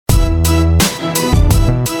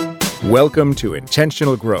Welcome to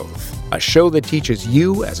Intentional Growth, a show that teaches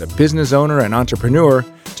you as a business owner and entrepreneur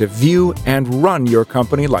to view and run your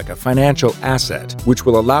company like a financial asset, which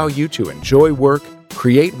will allow you to enjoy work,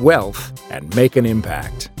 create wealth, and make an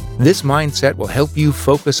impact. This mindset will help you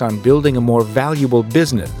focus on building a more valuable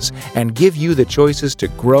business and give you the choices to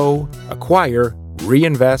grow, acquire,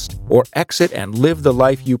 reinvest, or exit and live the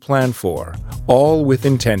life you plan for, all with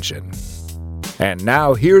intention. And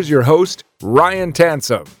now here's your host, Ryan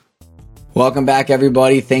Tansom. Welcome back,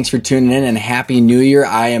 everybody. Thanks for tuning in and Happy New Year.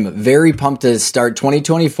 I am very pumped to start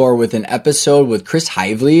 2024 with an episode with Chris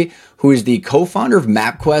Heivly, who is the co-founder of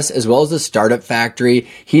MapQuest as well as the Startup Factory.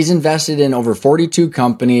 He's invested in over 42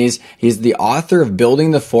 companies. He's the author of Building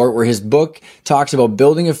the Fort, where his book talks about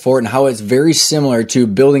building a fort and how it's very similar to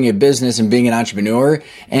building a business and being an entrepreneur.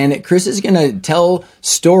 And Chris is going to tell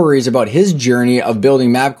stories about his journey of building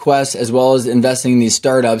MapQuest as well as investing in these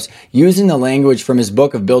startups using the language from his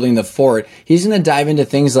book of Building the Fort. He's going to dive into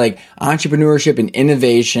things like entrepreneurship and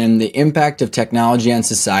innovation, the impact of technology on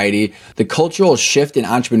society, the cultural shift in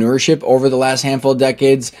entrepreneurship over the last handful of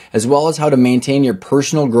decades, as well as how to maintain your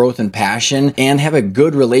personal growth and passion and have a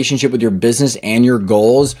good relationship with your business and your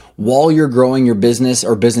goals while you're growing your business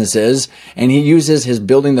or businesses. And he uses his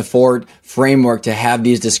Building the Fort framework to have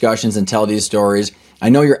these discussions and tell these stories. I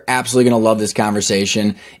know you're absolutely going to love this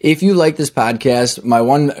conversation. If you like this podcast, my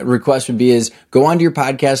one request would be is go onto your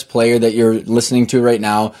podcast player that you're listening to right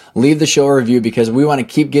now, leave the show a review because we want to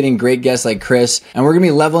keep getting great guests like Chris. And we're going to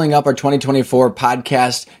be leveling up our 2024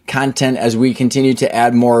 podcast content as we continue to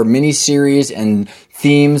add more mini series and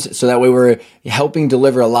themes. So that way we're helping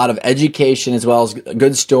deliver a lot of education as well as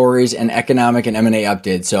good stories and economic and M&A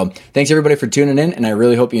updates. So thanks everybody for tuning in. And I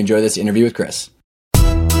really hope you enjoy this interview with Chris.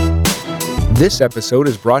 This episode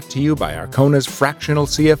is brought to you by Arcona's Fractional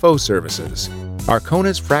CFO Services.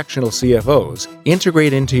 Arcona's Fractional CFOs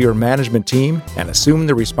integrate into your management team and assume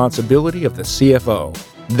the responsibility of the CFO.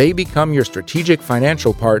 They become your strategic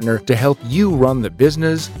financial partner to help you run the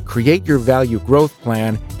business, create your value growth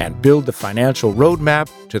plan, and build the financial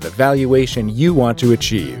roadmap to the valuation you want to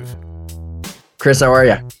achieve. Chris, how are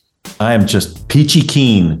you? I am just peachy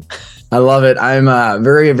keen. I love it. I'm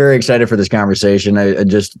very, very excited for this conversation. I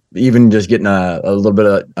just getting a little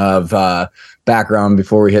bit of background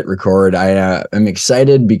before we hit record. I am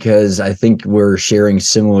excited because I think we're sharing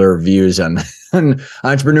similar views on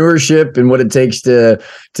entrepreneurship and what it takes to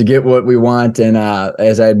get what we want. And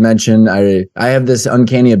as I had mentioned, I have this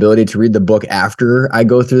uncanny ability to read the book after I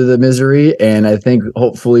go through the misery. And I think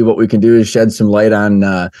hopefully what we can do is shed some light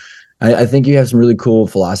on I think you have some really cool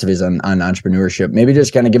philosophies on entrepreneurship. Maybe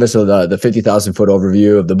just kind of give us the 50,000 foot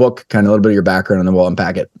overview of the book, kind of a little bit of your background, and then we'll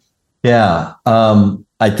unpack it. Yeah.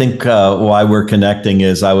 I think why we're connecting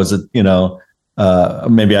is I was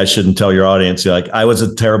maybe I shouldn't tell your audience, like I was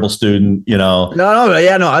a terrible student, they know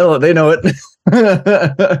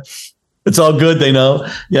it. It's all good. They know.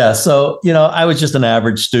 Yeah. So, I was just an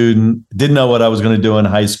average student, didn't know what I was going to do in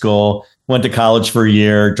high school. Went to college for a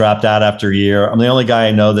year, dropped out after a year. I'm the only guy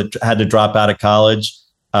I know that had to drop out of college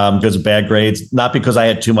because of bad grades. Not because I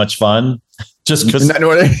had too much fun, just because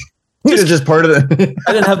it's just part of the.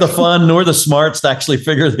 I didn't have the fun nor the smarts to actually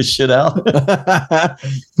figure this shit out.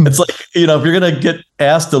 It's like, if you're going to get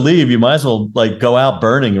asked to leave, you might as well go out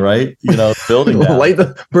burning, right? Building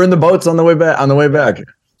down. Burn the boats on the way back, on the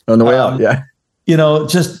way out. Yeah.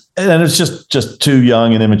 And it's just too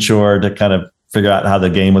young and immature to kind of figure out how the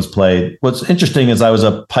game was played. What's interesting is I was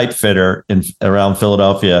a pipe fitter around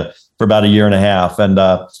Philadelphia for about a year and a half. And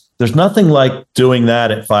there's nothing like doing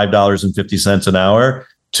that at $5.50 an hour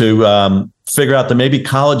to figure out that maybe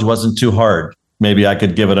college wasn't too hard. Maybe I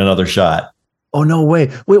could give it another shot. Oh, no way.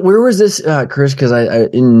 Wait, where was this, Chris? Because I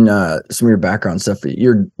in some of your background stuff,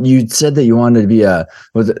 you said that you wanted to be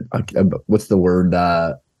what's the word?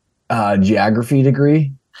 Geography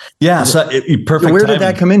degree? Yeah. So perfect. Where did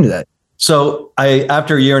that come into that? So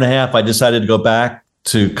after a year and a half, I decided to go back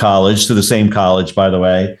to college, to the same college, by the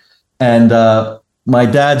way. And my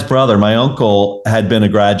dad's brother, my uncle, had been a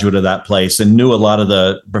graduate of that place and knew a lot of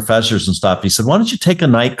the professors and stuff. He said, why don't you take a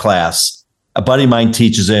night class? A buddy of mine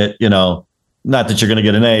teaches it, not that you're going to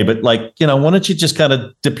get an A, but why don't you just kind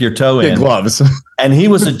of dip your toe in? Gloves. And he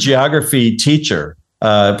was a geography teacher,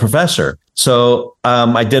 professor. So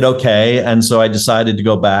I did okay. And so I decided to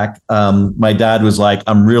go back. My dad was like,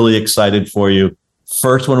 I'm really excited for you.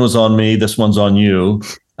 First one was on me. This one's on you.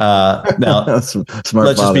 Now, let's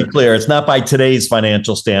just be clear. It's not by today's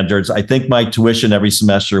financial standards. I think my tuition every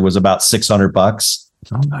semester was about $600.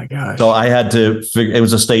 Oh, my gosh. So I had to figure, it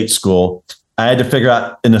was a state school. I had to figure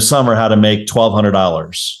out in the summer how to make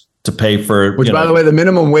 $1,200. to pay for. Which, by the way, the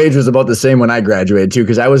minimum wage was about the same when I graduated too,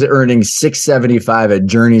 because I was earning $6.75 at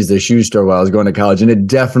Journey's, the shoe store, while I was going to college, and it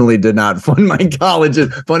definitely did not fund my college.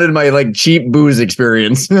 It funded my like cheap booze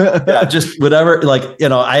experience. Yeah, just whatever. Like,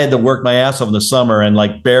 I had to work my ass off in the summer and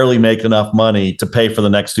like barely make enough money to pay for the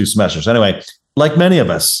next 2 semesters. Anyway, like many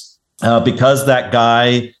of us, because that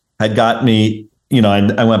guy had got me,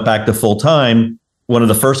 I went back to full time. One of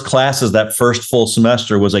the first classes that first full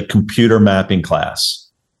semester was a computer mapping class.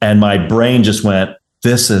 And my brain just went,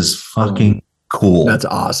 this is fucking cool. That's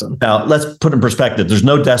awesome. Now, let's put in perspective. There's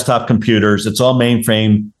no desktop computers. It's all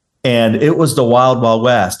mainframe. And it was the wild, wild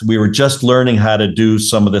west. We were just learning how to do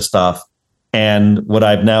some of this stuff. And what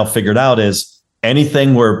I've now figured out is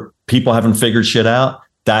anything where people haven't figured shit out,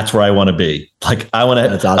 that's where I want to be. Like, I want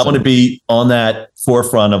to, awesome. I want to be on that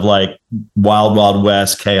forefront of like wild, wild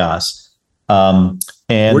west chaos. And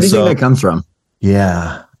where do you think that comes from?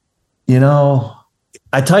 Yeah.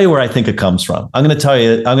 I tell you where I think it comes from. I'm going to tell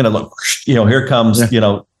you, I'm going to look, here comes,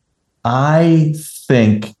 I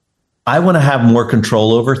think I want to have more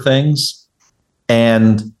control over things.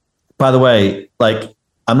 And by the way, like,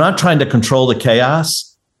 I'm not trying to control the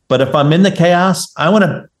chaos, but if I'm in the chaos, I want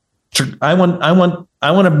to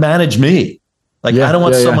manage me. Like, I don't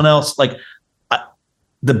want someone else. Like,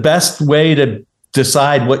 the best way to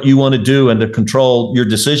decide what you want to do and to control your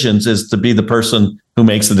decisions is to be the person who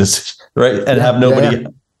makes the decision, right? And have nobody.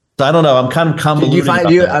 So I don't know. I'm kind of convoluted.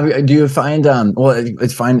 Do you find well,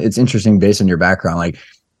 it's fine. It's interesting based on your background, like,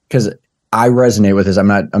 because I resonate with this. I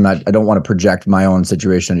don't want to project my own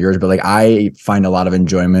situation on yours, but like, I find a lot of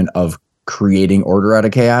enjoyment of creating order out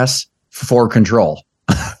of chaos for control.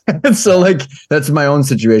 So like, that's my own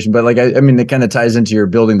situation. But like, I mean, it kind of ties into your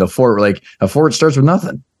building the fort. Like, a fort starts with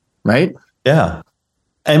nothing, right? Yeah.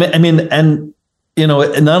 I mean, and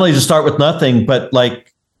not only to start with nothing, but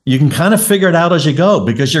like, you can kind of figure it out as you go,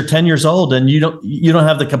 because you're 10 years old and you don't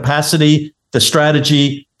have the capacity, the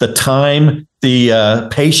strategy, the time, the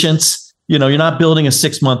patience. You're not building a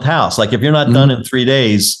 6-month house. Like, if you're not done in 3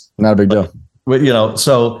 days, not a big deal.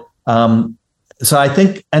 So I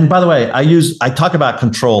think, and by the way, I talk about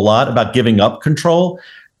control a lot, about giving up control.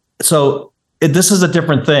 So this is a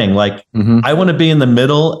different thing. Like, I want to be in the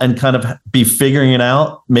middle and kind of be figuring it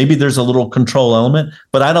out. Maybe there's a little control element,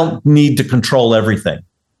 but I don't need to control everything,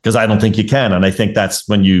 because I don't think you can. And I think that's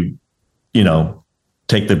when you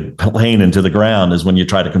take the plane into the ground, is when you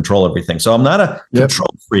try to control everything. So I'm not a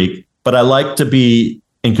control freak, but I like to be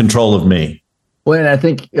in control of me. Well, and I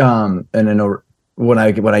think, and I know what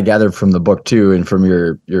I gathered from the book too, and from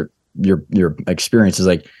your experiences,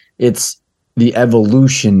 like, it's the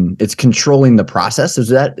evolution, it's controlling the process. Is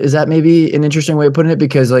that maybe an interesting way of putting it?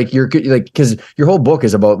 Because like, because your whole book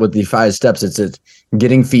is about with the 5 steps. It's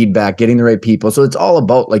getting feedback, getting the right people. So it's all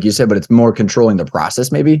about, like you said, but it's more controlling the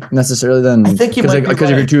process maybe necessarily than, I think, because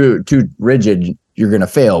if you're too rigid, you're going to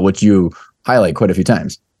fail, which you highlight quite a few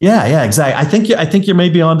times. Yeah, exactly. I think you're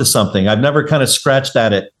maybe onto something. I've never kind of scratched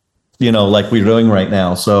at it, like we're doing right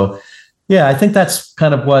now. So yeah, I think that's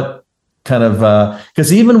kind of what,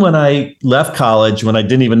 because even when I left college, when I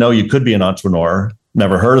didn't even know you could be an entrepreneur,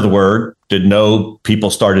 never heard of the word, didn't know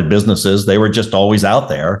people started businesses. They were just always out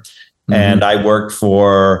there. And I worked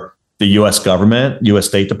for the US government, US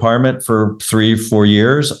State Department for 3-4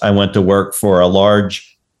 years. I went to work for a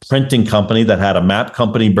large printing company that had a map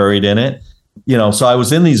company buried in it. So I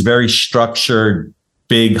was in these very structured,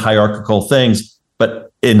 big hierarchical things.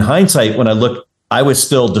 But in hindsight, when I look, I was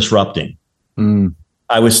still disrupting.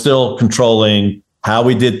 I was still controlling how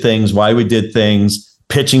we did things, why we did things,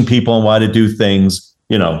 pitching people on why to do things,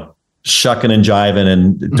 shucking and jiving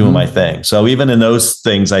and doing my thing. So even in those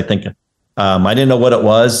things, I think I didn't know what it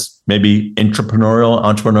was. Maybe entrepreneurial.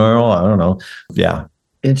 I don't know. Yeah.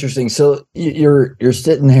 Interesting. So you're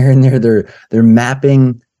sitting there and they're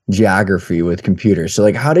mapping geography with computers. So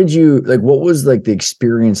like, how did you, like, what was like the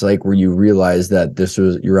experience like where you realized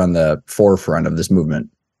that you're on the forefront of this movement?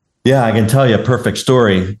 Yeah, I can tell you a perfect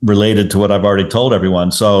story related to what I've already told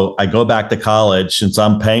everyone. So I go back to college. Since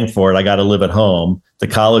I'm paying for it, I got to live at home. The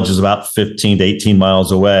college is about 15 to 18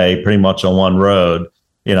 miles away, pretty much on one road.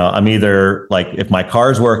 I'm either like, if my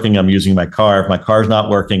car's working, I'm using my car. If my car's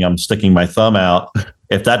not working, I'm sticking my thumb out.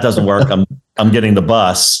 If that doesn't work, I'm getting the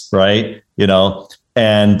bus, right?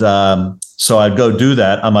 And so I'd go do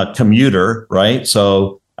that. I'm a commuter, right?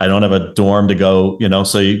 So I don't have a dorm to go,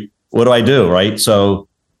 what do I do, right? So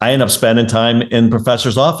I end up spending time in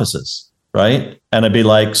professors' offices, right? And I'd be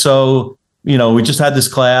like, so, we just had this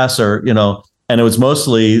class, or, and it was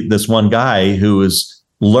mostly this one guy who was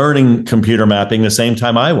learning computer mapping the same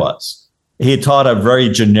time I was. He had taught a very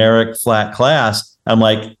generic, flat class. I'm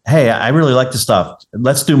like, hey, I really like this stuff.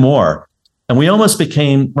 Let's do more. And we almost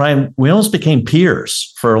became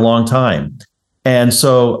peers for a long time. And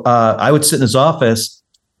so I would sit in his office,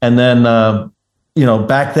 and then,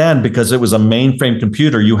 back then, because it was a mainframe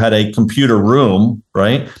computer, you had a computer room,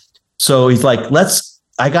 right? So he's like,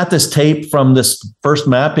 I got this tape from this first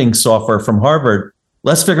mapping software from Harvard.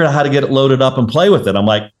 Let's figure out how to get it loaded up and play with it. I'm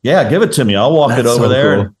like, yeah, give it to me. I'll walk it over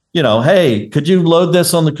there. Cool. And, hey, could you load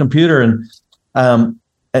this on the computer? And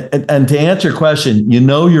to answer your question,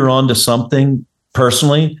 you're onto something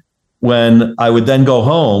personally when I would then go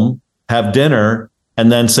home, have dinner,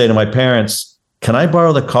 and then say to my parents, can I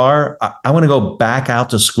borrow the car? I want to go back out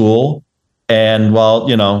to school. And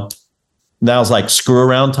now it's like screw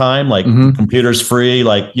around time, like the computer's free,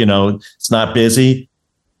 like, it's not busy.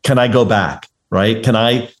 Can I go back? Right? Can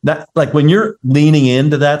I, that, like when you're leaning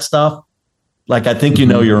into that stuff, like, I think,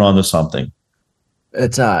 you're onto something.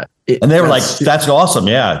 It's, and they were like, that's awesome.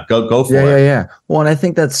 Yeah. Go for it. Yeah. Well, and I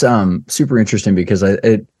think that's super interesting because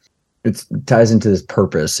it ties into this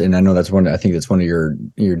purpose. And I know that's one of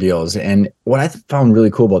your deals. And what I found really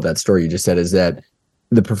cool about that story you just said is that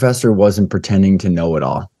the professor wasn't pretending to know it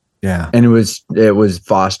all. Yeah. And it was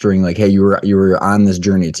fostering like, hey, you were on this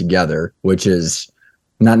journey together, which is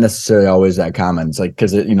not necessarily always that common. It's like,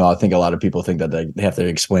 because I think a lot of people think that they have to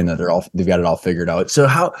explain that they've got it all figured out. So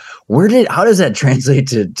how does that translate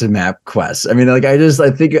to MapQuest? I mean, like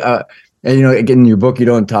I think and again, in your book you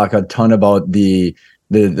don't talk a ton about the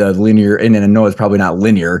linear, and I know it's probably not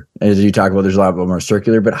linear as you talk about. There's a lot more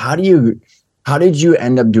circular, but how did you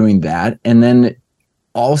end up doing that? And then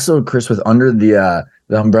also, Chris, with under the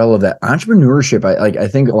umbrella of that entrepreneurship, I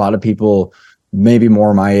think a lot of people, maybe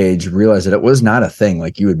more my age, realize that it was not a thing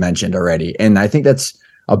like you had mentioned already. And I think that's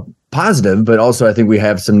a positive, but also I think we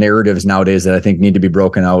have some narratives nowadays that I think need to be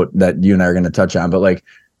broken out that you and I are going to touch on. But like,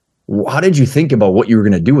 how did you think about what you were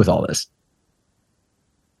going to do with all this?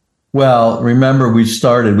 Well, remember, we've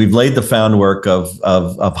laid the groundwork of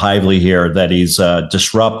Heivly here, that he's a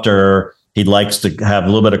disruptor. He likes to have a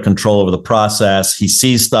little bit of control over the process. He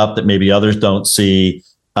sees stuff that maybe others don't see.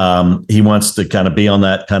 He wants to kind of be on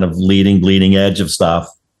that kind of bleeding edge of stuff.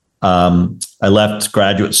 I left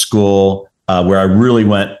graduate school where I really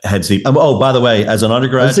went head deep. Oh, by the way, as an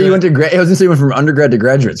undergraduate, so you went to I was going to say you went from undergrad to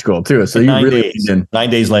graduate school too. So you 9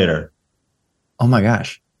 days later. Oh my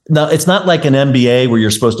gosh! Now it's not like an MBA where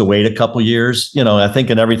you're supposed to wait a couple years. I think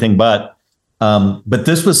in everything, but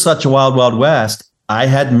this was such a wild west. I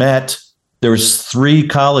had met. There was 3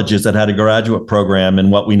 colleges that had a graduate program in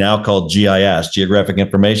what we now call GIS, Geographic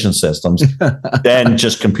Information Systems, then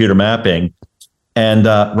just computer mapping. And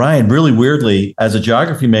Ryan, really weirdly, as a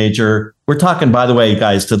geography major, we're talking, by the way,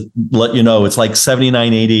 guys, to let you know, it's like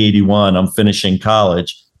 79, 80, 81. I'm finishing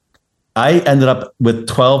college. I ended up with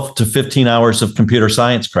 12 to 15 hours of computer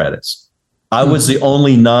science credits. I was the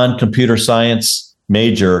only non-computer science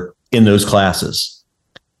major in those classes.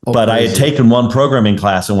 But crazy. I had taken one programming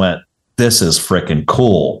class and went, this is freaking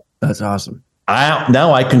cool. That's awesome.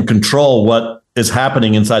 Now I can control what is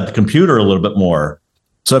happening inside the computer a little bit more.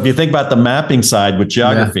 So if you think about the mapping side with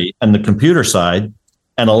geography and the computer side,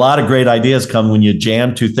 and a lot of great ideas come when you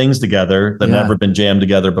jam 2 things together that never been jammed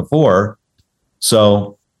together before.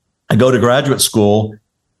 So I go to graduate school,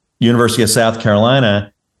 University of South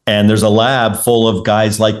Carolina, and there's a lab full of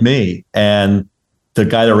guys like me. And the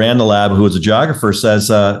guy that ran the lab, who was a geographer,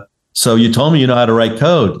 says, so you told me you know how to write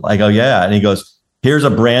code. I go, yeah. And he goes, here's a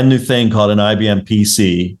brand new thing called an IBM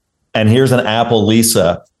PC. And here's an Apple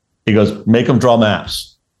Lisa. He goes, make them draw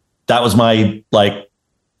maps. That was my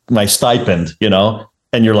stipend,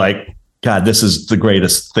 and you're like, God, this is the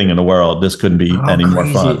greatest thing in the world. This couldn't be any more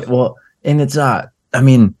fun. Well, and it's I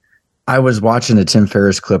was watching the Tim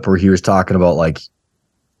Ferriss clip where he was talking about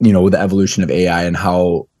the evolution of AI and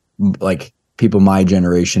how like people my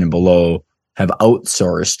generation and below have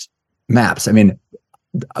outsourced maps. I mean,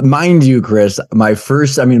 mind you, Chris, my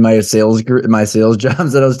sales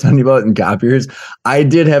jobs that I was telling you about in copiers, I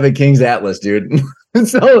did have a King's Atlas, dude.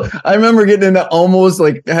 So I remember getting into almost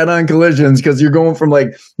like head-on collisions because you're going from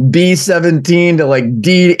like B17 to like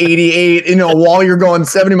D88, while you're going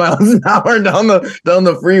 70 miles an hour down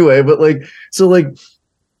the freeway. But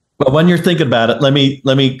but when you're thinking about it, let me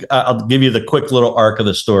I'll give you the quick little arc of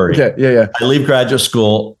the story. Okay, yeah. I leave graduate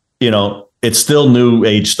school, it's still new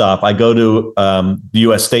age stuff. I go to the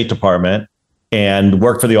U.S. State Department and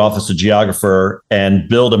work for the Office of Geographer and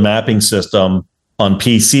build a mapping system on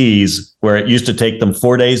PCs where it used to take them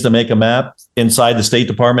 4 days to make a map inside the State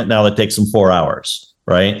Department. Now it takes them 4 hours,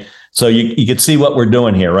 right? So you can see what we're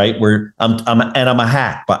doing here, right? I'm a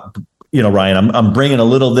hack, but Ryan, I'm bringing a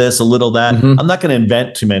little this, a little that. I'm not going to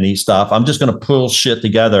invent too many stuff. I'm just going to pull shit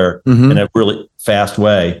together in a really fast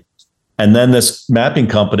way. And then this mapping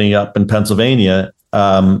company up in Pennsylvania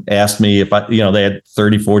asked me if they had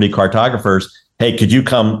 30, 40 cartographers. Hey, could you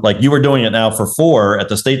come, like you were doing it now for 4 at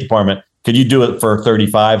the State Department. Could you do it for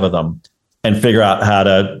 35 of them and figure out how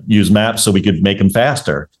to use maps so we could make them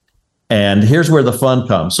faster? And here's where the fun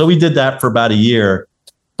comes. So we did that for about a year,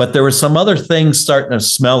 but there were some other things starting to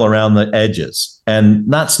smell around the edges, and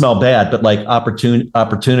not smell bad, but like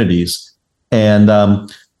opportunities. And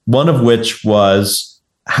one of which was,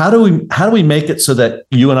 how do we make it so that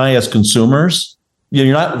you and I as consumers,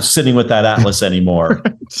 you're not sitting with that atlas anymore,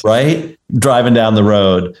 right? Driving down the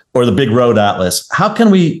road or the big road atlas. How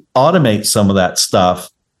can we automate some of that stuff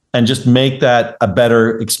and just make that a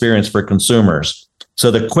better experience for consumers? So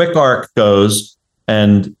the quick arc goes,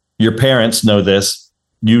 and your parents know this,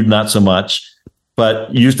 you not so much,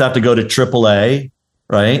 but you used to have to go to AAA,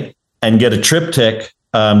 right? And get a triptych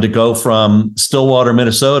to go from Stillwater,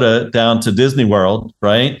 Minnesota down to Disney World,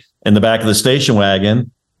 right? In the back of the station wagon.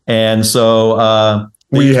 And so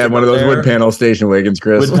we had one of those wood panel station wagons,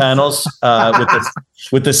 Chris. Wood panels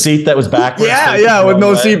with the seat that was backwards. Yeah, with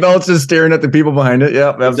no seat belts, just staring at the people behind it. Yeah,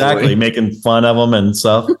 absolutely. Exactly, making fun of them and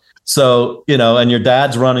stuff. So, and your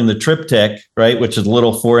dad's running the triptych, right, which is a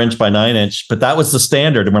little 4-inch by 9-inch, but that was the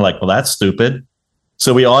standard. And we're like, well, that's stupid.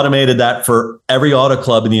 So we automated that for every auto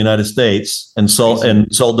club in the United States and sold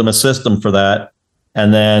them a system for that.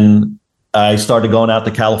 And then I started going out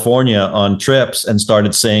to California on trips and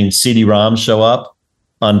started seeing CD-ROMs show up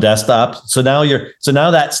on desktop. So now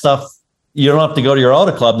that stuff, you don't have to go to your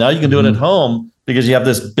auto club. Now you can do it at home because you have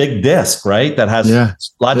this big disk, right? That has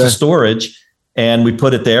lots of storage. And we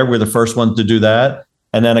put it there. We're the first ones to do that.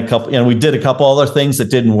 And then we did a couple other things that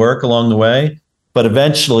didn't work along the way. But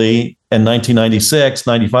eventually in 1996,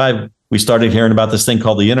 95, we started hearing about this thing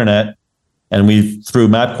called the internet. And we threw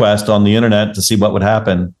MapQuest on the internet to see what would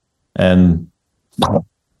happen. And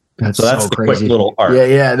that's so the quick little arc.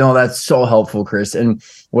 Yeah. No, that's so helpful, Chris. And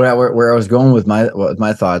where I was going with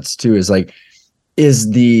my thoughts too is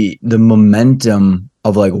the momentum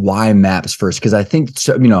of like why maps first? Because I think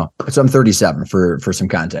so I'm 37 for some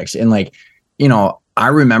context, and I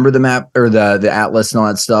remember the map or the atlas and all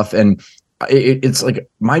that stuff, and it's like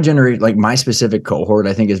my generation, like my specific cohort,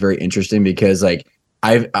 I think is very interesting because like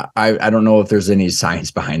I don't know if there's any science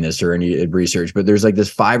behind this or any research, but there's like this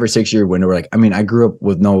 5 or 6 year window where I grew up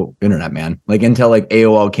with no internet, man. Like until like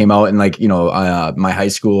AOL came out and my high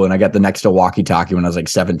school, and I got the next to walkie-talkie when I was like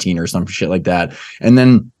 17 or some shit like that. And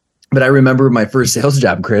then, but I remember my first sales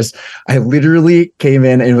job, Chris, I literally came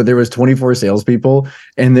in and there was 24 salespeople,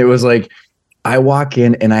 and it was like, I walk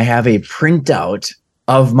in and I have a printout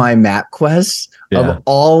of my MapQuest of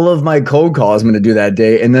all of my cold calls I'm going to do that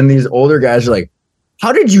day. And then these older guys are like,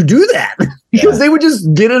 how did you do that? Because they would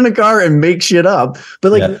just get in a car and make shit up.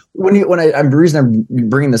 But like the reason I'm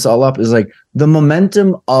bringing this all up is like the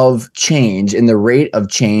momentum of change and the rate of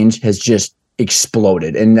change has just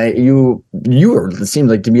exploded. And you it seems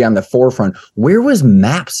like to be on the forefront. Where was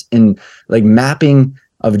maps and like mapping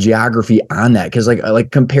of geography on that? Because like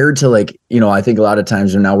compared to I think a lot of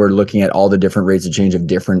times now we're looking at all the different rates of change of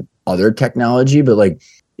different other technology, but like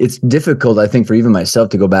it's difficult, I think, for even myself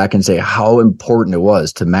to go back and say how important it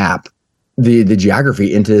was to map the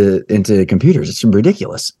geography into computers. It's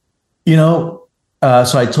ridiculous. So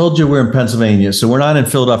I told you we're in Pennsylvania. So we're not in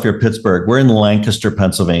Philadelphia or Pittsburgh. We're in Lancaster,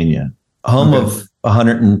 Pennsylvania, home of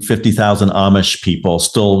 150,000 Amish people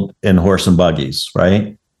still in horse and buggies,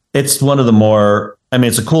 right? It's one of the more,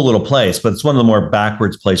 it's a cool little place, but it's one of the more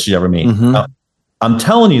backwards places you ever meet. I'm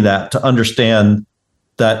telling you that to understand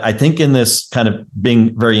that I think in this kind of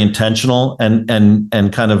being very intentional and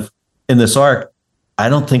kind of in this arc, I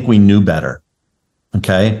don't think we knew better.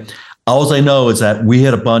 Okay. All I know is that we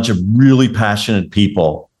had a bunch of really passionate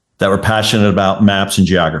people that were passionate about maps and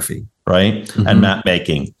geography, right? And map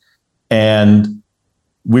making. And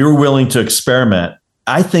we were willing to experiment.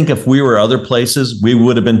 I think if we were other places, we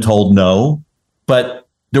would have been told no, but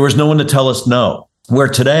there was no one to tell us no. Where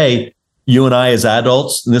today, you and I as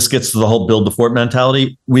adults, and this gets to the whole build the fort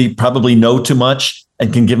mentality, we probably know too much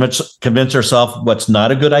and can convince ourselves what's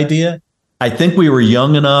not a good idea. I think we were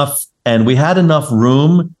young enough and we had enough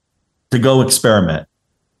room to go experiment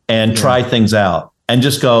and try things out and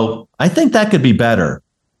just go, I think that could be better.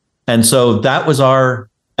 And so that was our,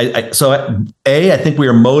 I think we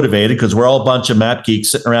were motivated because we're all a bunch of map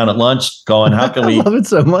geeks sitting around at lunch going, how can we I love it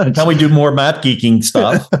so much. How can we do more map geeking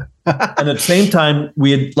stuff? And at the same time,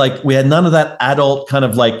 we had none of that adult kind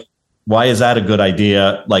of like, why is that a good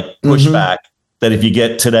idea? Like pushback. that if you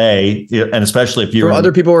get today, and especially if you're from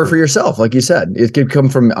other people or for yourself, like you said, it could come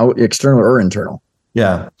from external or internal.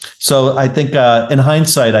 Yeah. So I think in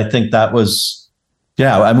hindsight, I think that was,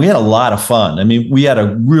 and we had a lot of fun. I mean, we had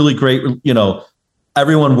a really great,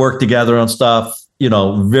 everyone worked together on stuff,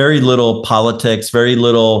 very little politics, very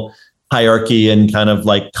little hierarchy and kind of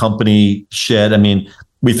like company shit. I mean,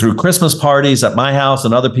 we threw Christmas parties at my house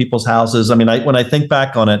and other people's houses. I mean, when I think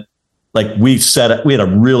back on it, like we had a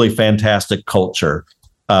really fantastic culture,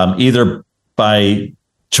 either by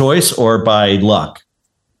choice or by luck.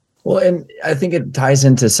 Well, and I think it ties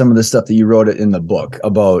into some of the stuff that you wrote in the book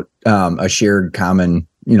about a shared common,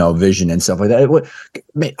 vision and stuff like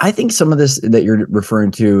that. I think some of this that you're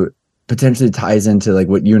referring to potentially ties into like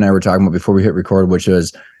what you and I were talking about before we hit record, which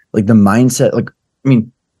was like the mindset. Like, I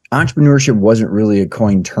mean, entrepreneurship wasn't really a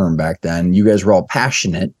coined term back then. You guys were all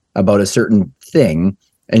passionate about a certain thing,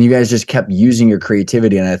 and you guys just kept using your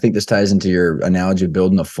creativity. And I think this ties into your analogy of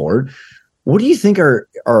building a fort. What do you think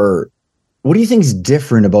what do you think is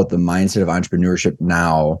different about the mindset of entrepreneurship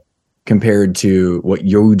now compared to what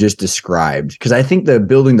you just described? Because I think the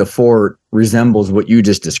building the fort resembles what you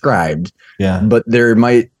just described. Yeah. But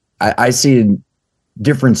I see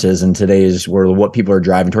differences in today's world, what people are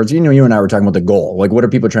driving towards. You and I were talking about the goal. Like, what are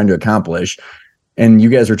people trying to accomplish? And you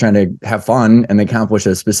guys were trying to have fun and accomplish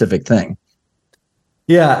a specific thing.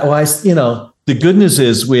 Yeah. Well, the good news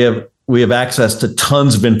is we have access to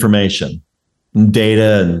tons of information and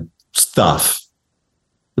data and stuff.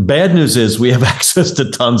 The bad news is we have access to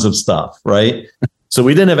tons of stuff, right? So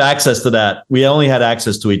we didn't have access to that. We only had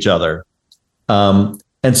access to each other.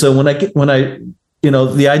 And so when I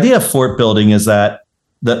the idea of fort building is that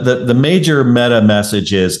the major meta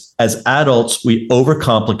message is, as adults, we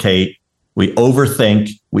overcomplicate, we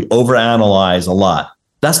overthink, we overanalyze a lot.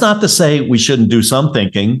 That's not to say we shouldn't do some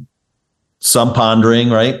thinking, some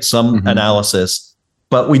pondering, right? Some analysis,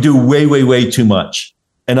 but we do way, way, way too much.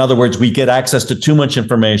 In other words, we get access to too much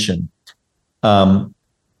information. And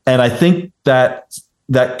I think that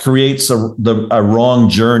creates a wrong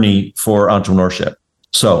journey for entrepreneurship.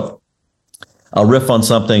 So I'll riff on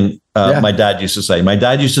something my dad used to say. My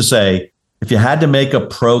dad used to say, if you had to make a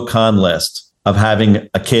pro-con list of having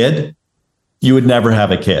a kid, you would never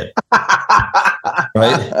have a kid.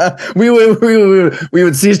 Right? We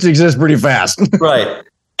would cease to exist pretty fast. Right.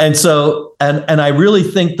 And so, and I really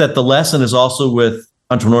think that the lesson is also with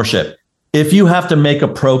entrepreneurship. If you have to make a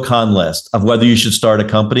pro-con list of whether you should start a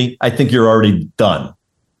company, I think you're already done.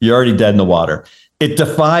 You're already dead in the water. It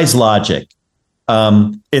defies logic.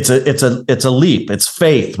 It's a leap. It's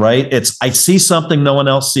faith, right? I see something no one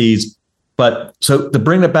else sees. But so to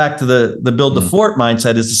bring it back to the build the fort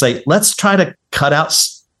mindset is to say, let's try to cut out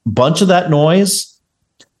a bunch of that noise.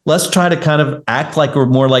 Let's try to kind of act like we're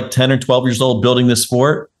more like 10 or 12 years old building this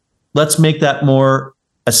fort. Let's make that more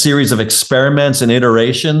a series of experiments and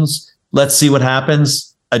iterations. Let's see what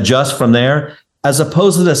happens, adjust from there, as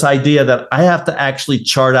opposed to this idea that I have to actually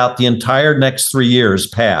chart out the entire next 3 years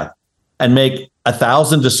path and make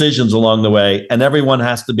 1,000 decisions along the way, and everyone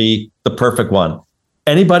has to be the perfect one.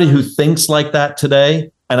 Anybody who thinks like that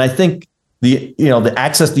today, and I think the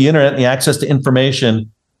access to the internet and the access to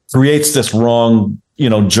information creates this wrong,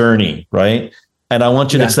 journey, right? And I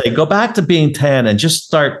want you to say, go back to being 10 and just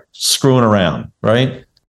start screwing around, right?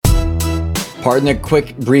 Pardon the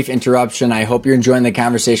quick, brief interruption. I hope you're enjoying the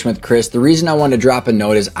conversation with Chris. The reason I wanted to drop a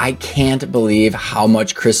note is I can't believe how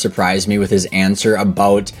much Chris surprised me with his answer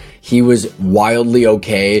about he was wildly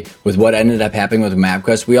okay with what ended up happening with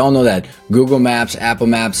MapQuest. We all know that Google Maps, Apple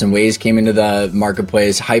Maps, and Waze came into the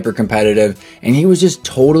marketplace, hyper competitive, and he was just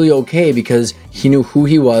totally okay because he knew who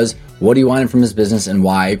he was, what he wanted from his business, and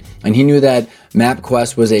why. And he knew that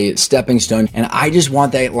MapQuest was a stepping stone. And I just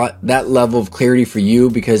want that level of clarity for you,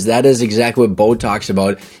 because that is exactly what Bo talks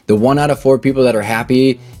about. The 1 out of 4 people that are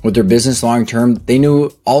happy with their business long term, they knew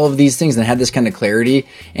all of these things and had this kind of clarity.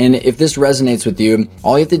 And if this resonates with you,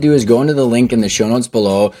 all you have to do is go into the link in the show notes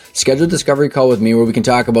below, schedule a discovery call with me where we can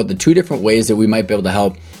talk about the 2 different ways that we might be able to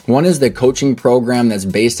help. One is the coaching program that's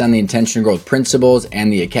based on the intentional growth principles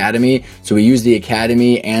and the academy. So we use the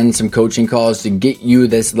academy and some coaching calls to get you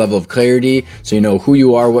this level of clarity, so you know who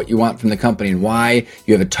you are, what you want from the company, and why.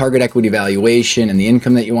 You have a target equity valuation and the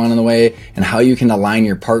income that you want on the way, and how you can align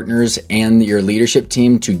your partners and your leadership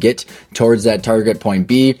team to get towards that target point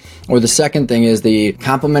B. Or the second thing is the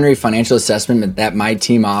complimentary financial assessment that my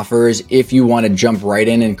team offers if you want to jump right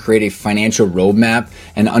in and create a financial roadmap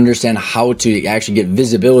and understand how to actually get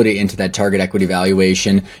visibility into that target equity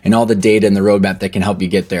valuation and all the data and the roadmap that can help you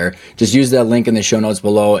get there. Just use that link in the show notes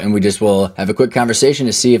below, and we just will have a quick conversation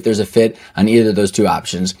to see if there's a fit on either of those two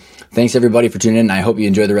options. Thanks everybody for tuning in. I hope you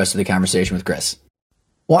enjoy the rest of the conversation with Chris.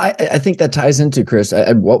 Well, I think that ties into Chris.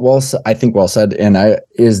 I think well said. And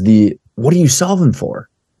what are you solving for?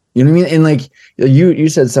 You know what I mean? And like you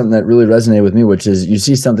said something that really resonated with me, which is you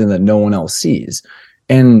see something that no one else sees.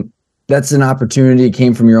 And that's an opportunity. It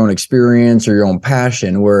came from your own experience or your own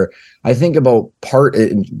passion, where I think about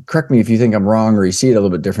correct me if you think I'm wrong or you see it a little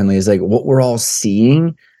bit differently, is like what we're all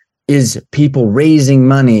seeing is people raising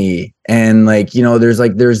money. And like,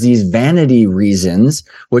 there's these vanity reasons,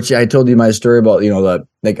 which I told you my story about,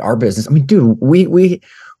 our business. I mean, dude, we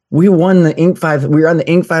won the Inc. 5. We were on the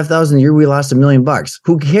Inc. 5,000 year. We lost $1 million.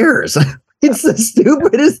 Who cares? It's the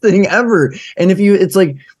stupidest thing ever. And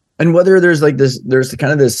and whether there's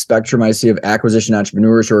kind of this spectrum I see of acquisition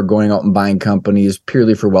entrepreneurs who are going out and buying companies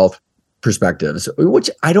purely for wealth perspectives,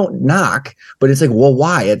 which I don't knock, but it's like, well,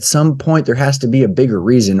 why? At some point there has to be a bigger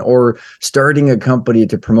reason, or starting a company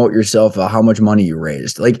to promote yourself, how much money you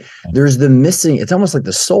raised. Like there's it's almost like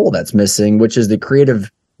the soul that's missing, which is the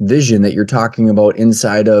creative vision that you're talking about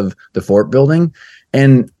inside of the fort building.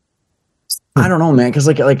 And I don't know, man, because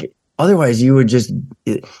like otherwise you would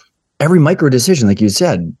every micro decision, like you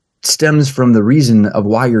said, stems from the reason of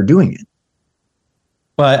why you're doing it.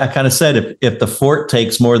 Well, I kind of said if the fort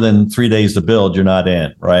takes more than 3 days to build, you're not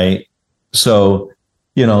in, right? So,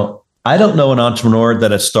 I don't know an entrepreneur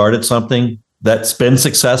that has started something that's been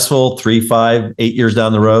successful 3, 5, 8 years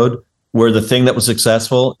down the road, where the thing that was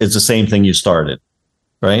successful is the same thing you started,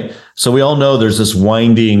 right? So we all know there's this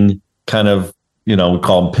winding kind of, we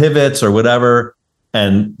call them pivots or whatever.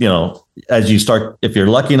 And, as you start, if you're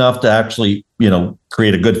lucky enough to actually,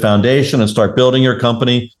 create a good foundation and start building your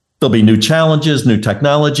company, there'll be new challenges, new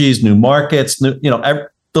technologies, new markets,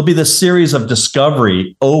 there'll be this series of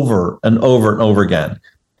discovery over and over and over again.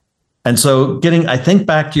 And so I think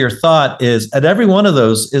back to your thought is at every one of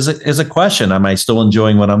those is a question. Am I still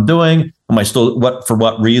enjoying what I'm doing? Am I still, for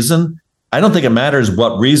what reason? I don't think it matters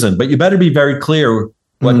what reason, but you better be very clear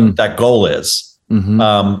what that goal is.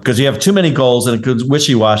 Because you have too many goals and it goes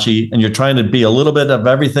wishy-washy and you're trying to be a little bit of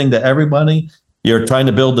everything to everybody. You're trying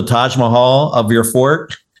to build the Taj Mahal of your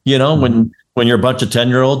fort, when you're a bunch of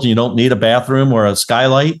 10-year-olds and you don't need a bathroom or a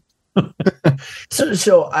skylight.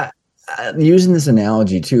 So I using this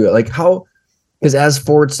analogy too, like because as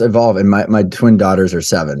forts evolve, and my twin daughters are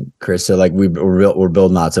 7, Chris, so like we're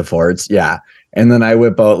building lots of forts. Yeah. And then I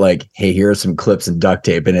whip out like, hey, here are some clips and duct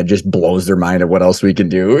tape, and it just blows their mind of what else we can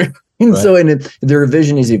do. And right. So their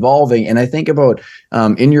vision is evolving. And I think about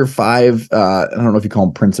in your 5, I don't know if you call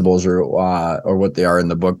them principles or what they are in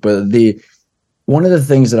the book, but one of the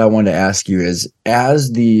things that I wanted to ask you is,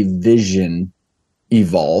 as the vision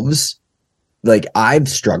evolves, like I've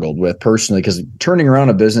struggled with personally, because turning around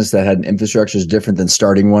a business that had an infrastructure is different than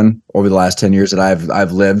starting one over the last 10 years that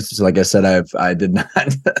I've lived. So like I said, I did not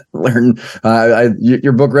learn.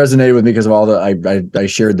 Your book resonated with me because of all I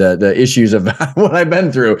shared the issues of what I've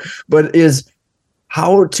been through, but is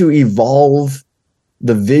how to evolve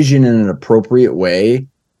the vision in an appropriate way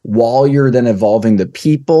while you're then evolving the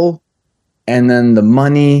people and then the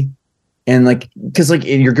money. And like, because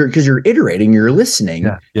you're iterating, you're listening,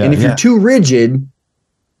 and if you're too rigid,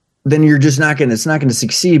 then you're just it's not going to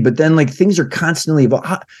succeed. But then like things are constantly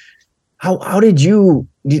evolving. How did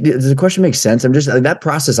does the question make sense? I'm just like, that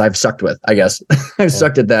process I've sucked with, I guess. I've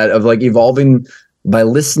sucked at that of like evolving by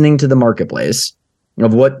listening to the marketplace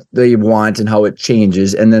of what they want and how it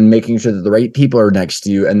changes, and then making sure that the right people are next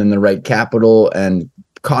to you, and then the right capital and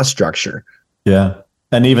cost structure. Yeah,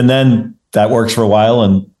 and even then. That works for a while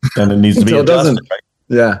and then it needs to be adjusted. Right?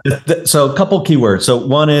 Yeah. So a couple keywords. So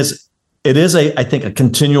one is, it is I think a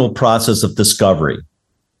continual process of discovery.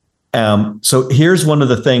 So here's one of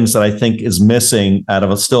the things that I think is missing out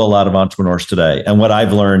of still a lot of entrepreneurs today. And what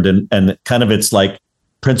I've learned and kind of it's like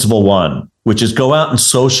principle 1, which is go out and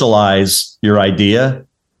socialize your idea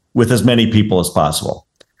with as many people as possible.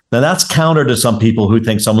 Now that's counter to some people who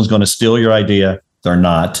think someone's going to steal your idea. They're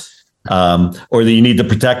not. Or that you need to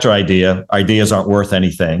protect your idea. Ideas aren't worth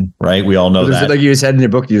anything, right? We all know that. Like you said in your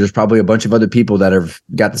book, there's probably a bunch of other people that have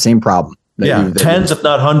got the same problem. Tens, if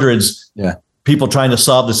not hundreds, people trying to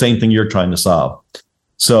solve the same thing you're trying to solve.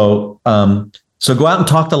 So go out and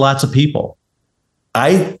talk to lots of people.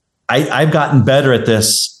 I've gotten better at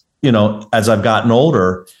this, as I've gotten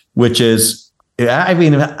older, which is I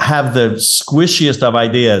mean, have the squishiest of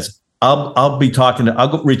ideas. I'll reach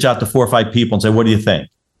out to 4 or 5 people and say, what do you think?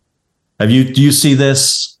 Do you see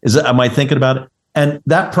this? Am I thinking about it? And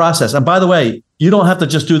that process. And by the way, you don't have to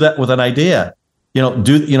just do that with an idea.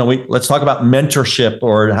 Let's talk about mentorship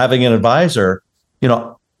or having an advisor.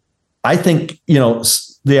 I think,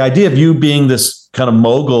 the idea of you being this kind of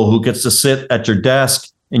mogul who gets to sit at your desk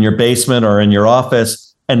in your basement or in your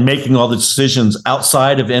office and making all the decisions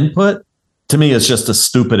outside of input, to me, is just the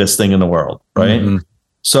stupidest thing in the world, right? Mm-hmm.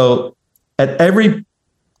 So at every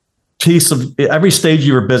stage of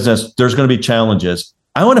your business, there's going to be challenges.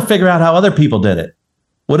 I want to figure out how other people did it.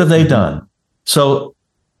 What have they done? So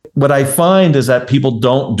what I find is that people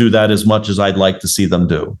don't do that as much as I'd like to see them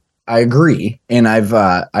do. I agree. And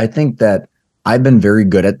I think that I've been very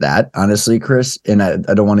good at that, honestly, Chris. And I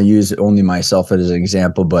don't want to use only myself as an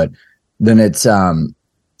example, but then it's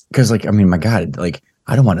because like, I mean, my God, like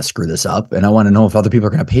I don't want to screw this up and I want to know if other people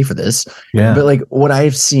are going to pay for this. Yeah. But like what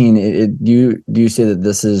I've seen, do you say that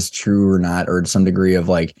this is true or not, or to some degree of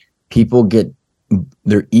like people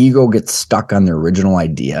their ego gets stuck on their original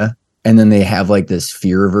idea. And then they have like this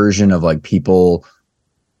fear aversion of like people,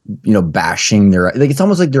 bashing like, it's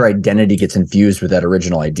almost like their identity gets infused with that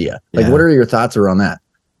original idea. Like, what are your thoughts around that?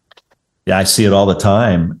 Yeah, I see it all the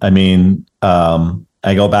time. I mean,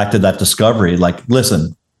 I go back to that discovery, like,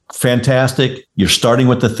 listen, fantastic. You're starting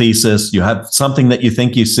with the thesis. You have something that you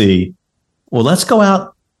think you see. Well, let's go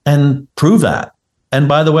out and prove that. And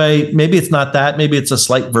by the way, maybe it's not that, maybe it's a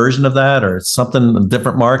slight version of that, or it's something, a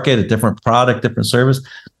different market, a different product, different service.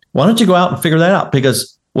 Why don't you go out and figure that out?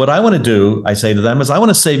 Because what I want to do, I say to them, is I want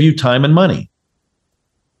to save you time and money.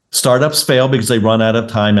 Startups fail because they run out of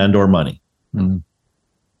time and or money. Mm-hmm.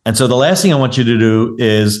 And so the last thing I want you to do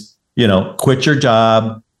is, quit your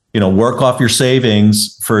job, work off your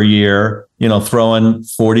savings for a year, throwing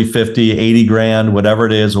 40, 50, 80 grand, whatever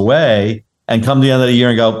it is away, and come to the end of the year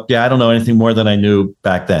and go, yeah, I don't know anything more than I knew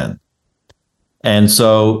back then. And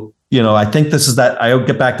so, I think this is that I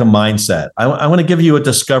get back to mindset. I want to give you a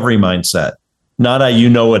discovery mindset, not a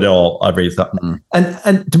it all, everything. Mm-hmm.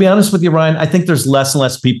 And to be honest with you, Ryan, I think there's less and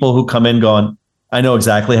less people who come in going, I know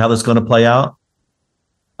exactly how this is going to play out.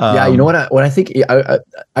 Yeah, you know what I think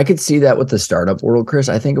I could see that with the startup world, Chris.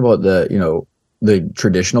 I think about the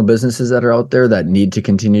traditional businesses that are out there that need to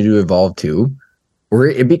continue to evolve too, where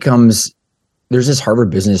it becomes. There's this Harvard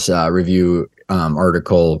Business Review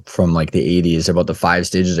article from like the 80s about the 5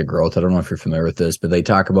 stages of growth. I don't know if you're familiar with this, but they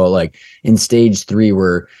talk about like in stage 3,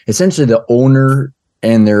 where essentially the owner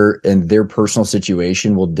and their personal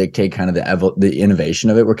situation will dictate kind of the innovation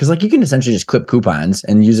of it. Because like you can essentially just clip coupons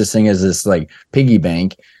and use this thing as this like piggy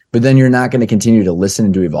bank, but then you're not going to continue to listen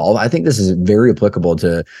and to evolve. I think this is very applicable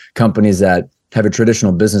to companies that have a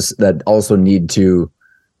traditional business that also need to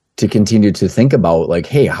continue to think about like,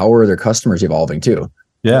 hey, how are their customers evolving too?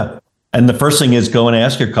 Yeah. And the first thing is go and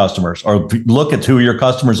ask your customers, or look at who your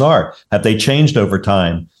customers are. Have they changed over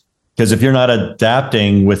time? Because if you're not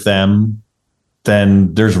adapting with them,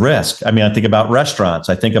 then there's risk. I mean, I think about restaurants.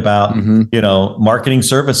 I think about, marketing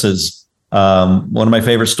services. One of my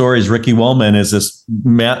favorite stories, Ricky Woolman is this,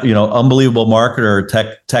 unbelievable marketer,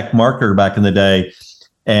 tech marketer back in the day.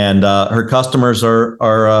 And her customers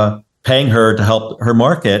are paying her to help her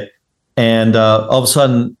market. And all of a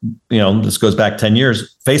sudden, this goes back 10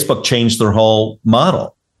 years, Facebook changed their whole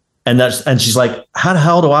model. And she's like, how the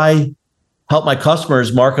hell do I help my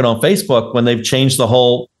customers market on Facebook when they've changed the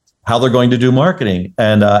whole, how they're going to do marketing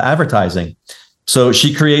and advertising? So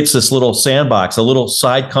she creates this little sandbox, a little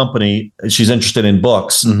side company. She's interested in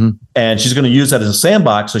books, and she's going to use that as a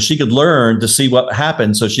sandbox so she could learn to see what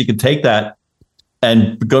happened, so she could take that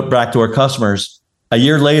and go back to her customers. A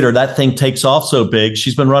year later, that thing takes off so big.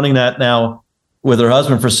 She's been running that now with her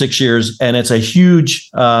husband for 6 years, and it's a huge,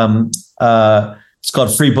 it's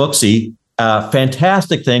called Free Booksy,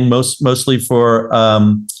 fantastic thing, mostly for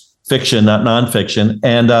fiction, not nonfiction.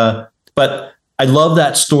 And but I love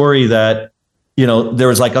that story that, there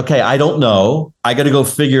was like, okay, I don't know. I got to go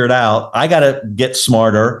figure it out. I got to get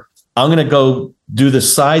smarter. I'm going to go do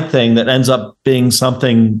this side thing that ends up being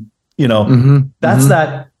something, that's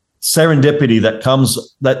that serendipity that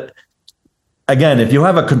comes, that again, if you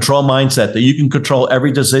have a control mindset that you can control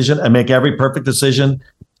every decision and make every perfect decision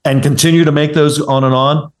and continue to make those on and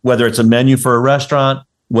on, whether it's a menu for a restaurant,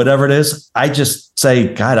 whatever it is, I just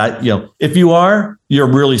say, God, if you are,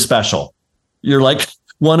 you're really special. You're like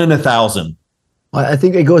 1 in 1,000. Well, I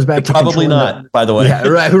think it goes back to probably not, by the way. Yeah,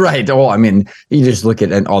 right. Oh, I mean, you just look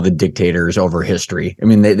at all the dictators over history. I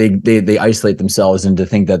mean, they isolate themselves and to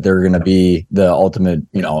think that they're going to be the ultimate,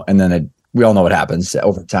 and then we all know what happens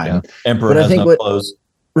over time. Yeah. Emperor has no clothes.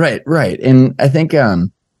 Right. And I think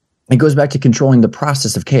it goes back to controlling the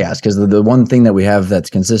process of chaos, because the one thing that we have that's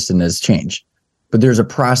consistent is change. But there's a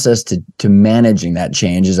process to managing that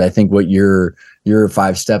change, is I think what your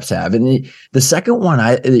 5 steps have. And the second one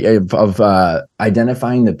of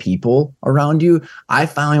identifying the people around you, I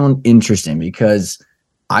found interesting, because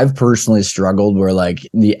I've personally struggled where like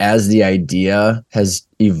as the idea has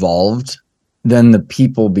evolved, then the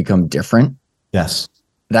people become different. Yes.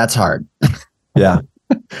 That's hard. Yeah.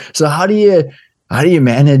 So how do you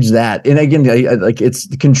manage that? And again, like it's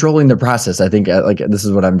controlling the process. I think like this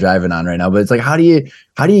is what I'm driving on right now, but it's like, how do you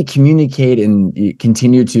communicate and you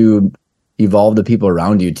continue to evolve the people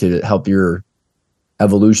around you to help your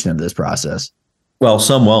evolution of this process? Well,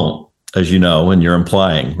 some won't, as you know, and you're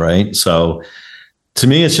implying, right? So to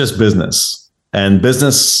me, it's just business, and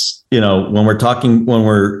business, when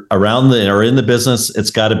we're around or in the business, it's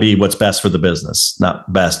got to be what's best for the business,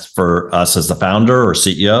 not best for us as the founder or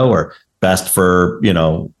CEO, or best for,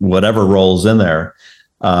 whatever roles in there.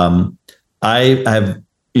 I have,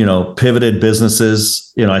 pivoted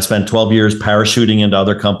businesses. I spent 12 years parachuting into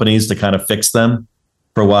other companies to kind of fix them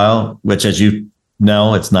for a while, which, as you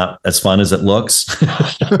know, it's not as fun as it looks. So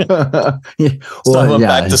I'm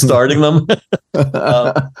back to starting them.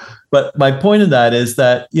 But my point of that is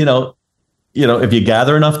that, if you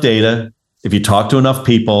gather enough data, if you talk to enough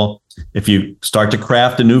people, if you start to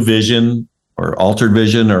craft a new vision or altered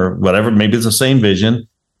vision or whatever, maybe it's the same vision,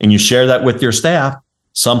 and you share that with your staff,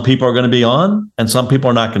 some people are going to be on and some people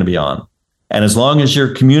are not going to be on. And as long as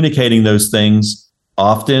you're communicating those things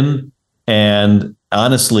often and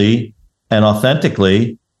honestly and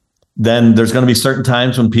authentically, then there's going to be certain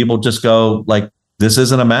times when people just go like, this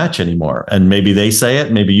isn't a match anymore. And maybe they say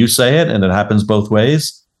it, maybe you say it, and it happens both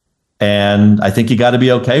ways. And I think you got to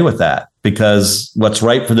be okay with that, because what's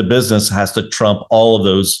right for the business has to trump all of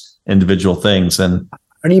those individual things. And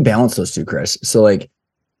how do you balance those two, Chris? So like,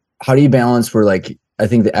 how do you balance where like, I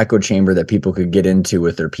think the echo chamber that people could get into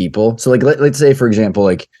with their people. So like, let's say, for example,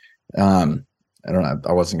 like, I don't know,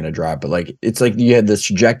 I wasn't going to draw it, but like, it's like you had this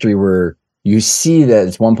trajectory where you see that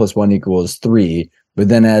it's 1 + 1 = 3, but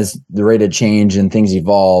then as the rate of change and things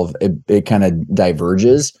evolve, it kind of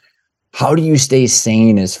diverges. How do you stay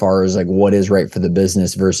sane as far as like what is right for the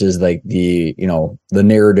business versus like the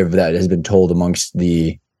narrative that has been told amongst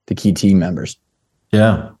the key team members?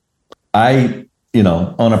 Yeah.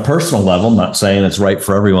 On a personal level, I'm not saying it's right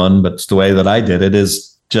for everyone, but it's the way that I did it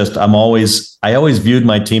is just, I always viewed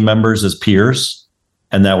my team members as peers,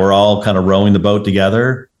 and that we're all kind of rowing the boat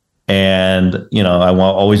together. And, I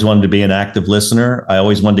always wanted to be an active listener. I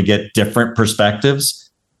always wanted to get different perspectives.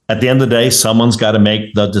 At the end of the day, someone's got to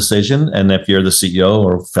make the decision. And if you're the CEO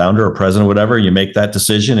or founder or president or whatever, you make that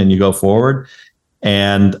decision and you go forward.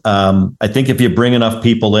 And I think if you bring enough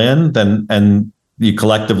people in, and you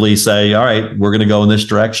collectively say, all right, we're going to go in this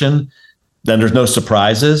direction, then there's no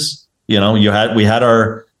surprises. We had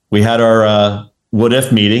our what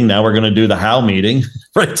if meeting. Now we're going to do the how meeting,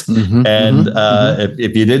 right?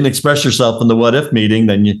 If you didn't express yourself in the what if meeting,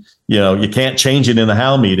 then you can't change it in the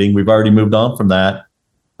how meeting. We've already moved on from that.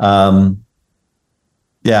 I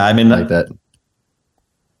like that.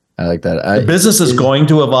 I like that. The business is going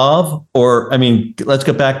to evolve, let's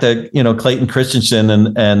get back to, Clayton Christensen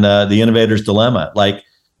and the innovator's dilemma. Like,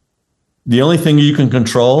 the only thing you can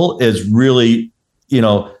control is really,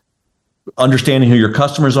 understanding who your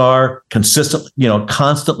customers are,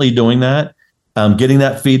 constantly doing that, getting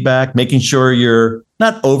that feedback, making sure you're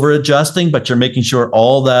not over adjusting, but you're making sure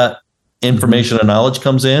all that information and knowledge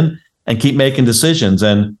comes in, and keep making decisions.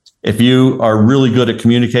 And if you are really good at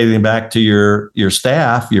communicating back to your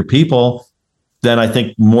staff, your people, then I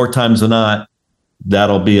think more times than not,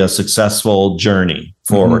 that'll be a successful journey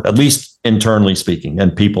forward, at least internally speaking,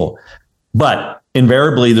 and people. But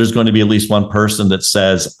invariably, there's going to be at least one person that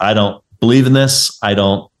says, I don't believe in this. I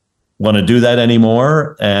don't want to do that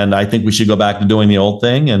anymore. And I think we should go back to doing the old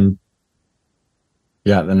thing. And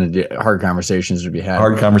then hard conversations would be had.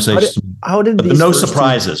 Hard conversations. How did these no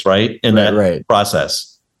surprises, right? In that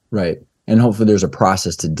process. Right. And hopefully there's a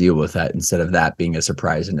process to deal with that instead of that being a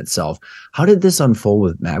surprise in itself. How did this unfold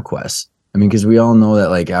with MapQuest? Because we all know that,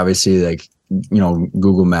 like, obviously, like,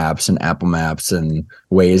 Google Maps and Apple Maps and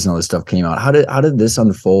Waze and all this stuff came out. How did this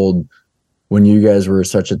unfold when you guys were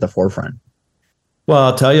such at the forefront? Well,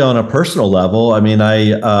 I'll tell you on a personal level. I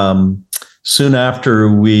soon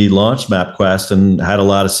after we launched MapQuest and had a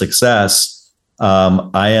lot of success,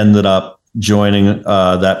 I ended up joining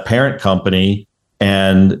that parent company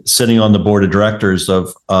and sitting on the board of directors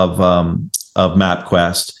of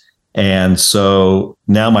MapQuest. And so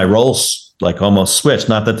now my role's like almost switched.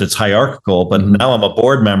 Not that it's hierarchical, but now I'm a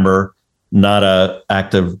board member, not a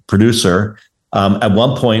active producer. At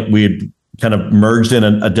one point, we'd kind of merged in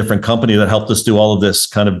a different company that helped us do all of this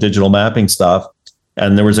kind of digital mapping stuff.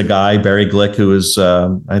 And there was a guy, Barry Glick, who was,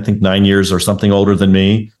 I think, 9 years or something older than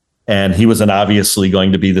me. And he was obviously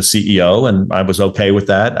going to be the CEO. And I was okay with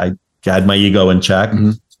that. I had my ego in check.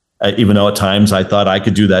 even though at times I thought I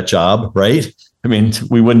could do that job, right? I mean,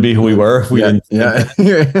 we wouldn't be who we were if we didn't.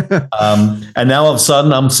 And now all of a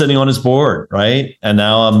sudden I'm sitting on his board, right? And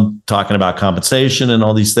now I'm talking about compensation and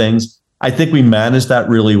all these things. I think we managed that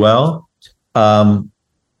really well.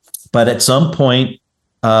 But at some point,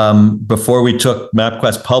 before we took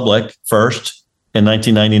MapQuest public first in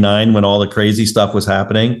 1999, when all the crazy stuff was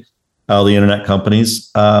happening, all the internet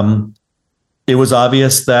companies, it was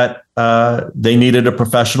obvious that they needed a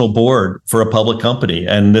professional board for a public company.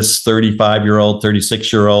 And this 35-year-old,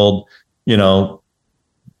 36-year-old,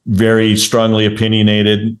 very strongly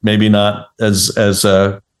opinionated, maybe not as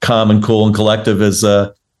calm and cool and collective as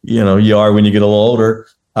you are when you get a little older,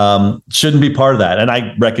 shouldn't be part of that. And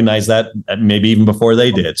I recognize that maybe even before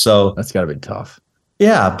they did. So that's got to be tough.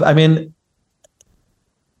 Yeah, I mean,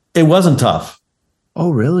 it wasn't tough.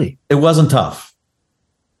 Oh, really? It wasn't tough.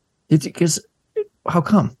 Because how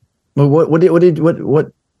come? Well,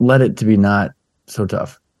 what led it to be not so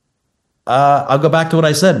tough? I'll go back to what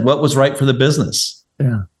I said. What was right for the business?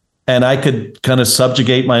 Yeah. And I could kind of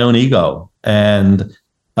subjugate my own ego. And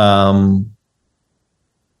how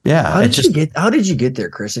did you get there,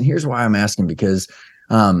 Chris? And here's why I'm asking, because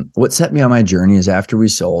what set me on my journey is after we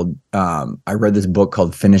sold, I read this book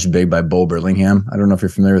called Finish Big by Bo Burlingham. I don't know if you're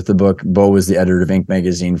familiar with the book. Bo was the editor of Inc.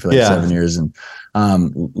 magazine for 7 years, and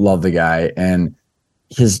love the guy. And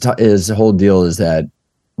his whole deal is that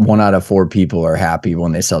 1 out of 4 people are happy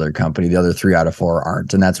when they sell their company. The other 3 out of 4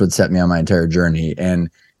 aren't. And that's what set me on my entire journey. And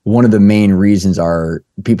one of the main reasons are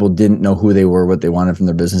people didn't know who they were, what they wanted from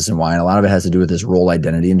their business, and why. And a lot of it has to do with this role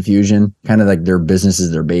identity infusion, kind of like their business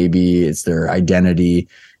is their baby. It's their identity.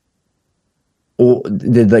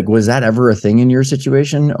 Was that ever a thing in your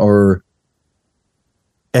situation, or?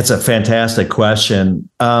 It's a fantastic question.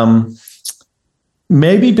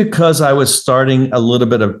 Maybe because I was starting a little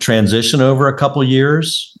bit of transition over a couple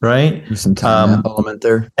years, right? There's some time element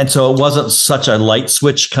there. And so it wasn't such a light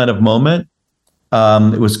switch kind of moment.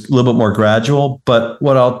 It was a little bit more gradual. But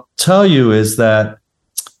what I'll tell you is that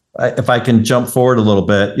if I can jump forward a little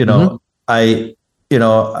bit, I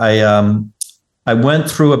went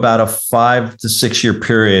through about a 5 to 6 year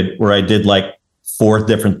period where I did like 4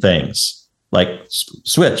 different things, like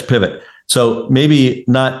switch, pivot. So maybe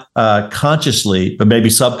not consciously, but maybe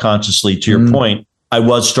subconsciously, to your point, I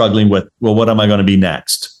was struggling with, well, what am I going to be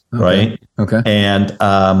next? Okay. Right. Okay. And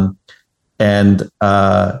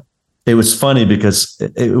it was funny because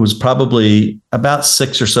it was probably about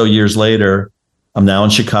 6 or so years later. I'm now in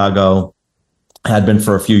Chicago, had been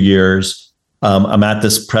for a few years. I'm at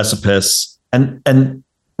this precipice, and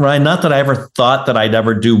Ryan, not that I ever thought that I'd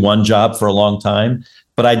ever do one job for a long time,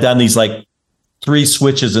 but I'd done these like 3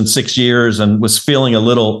 switches in 6 years and was feeling a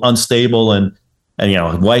little unstable, and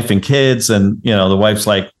wife and kids, and the wife's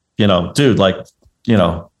like, dude, like,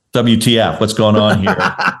 WTF, what's going on here?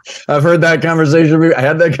 I've heard that conversation. I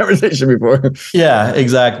had that conversation before. Yeah,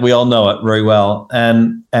 exactly. We all know it very well.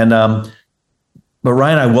 But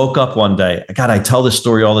Ryan, I woke up one day. God, I tell this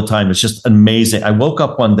story all the time. It's just amazing. I woke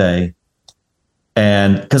up one day,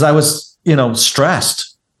 and because I was,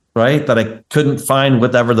 stressed, right? That I couldn't find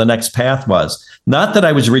whatever the next path was. Not that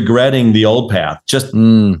I was regretting the old path, just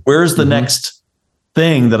where's the next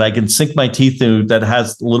thing that I can sink my teeth through that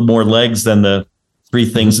has a little more legs than the 3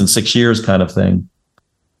 things in 6 years kind of thing.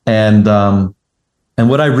 And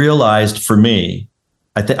what I realized for me,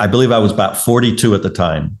 I believe I was about 42 at the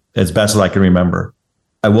time, as best as I can remember.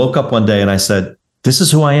 I woke up one day and I said, this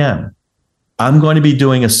is who I am. I'm going to be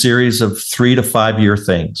doing a series of 3 to 5 year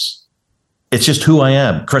things. It's just who I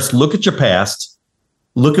am. Chris, look at your past.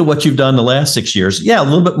 Look at what you've done the last 6 years. Yeah, a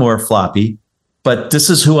little bit more floppy, but this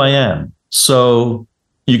is who I am. So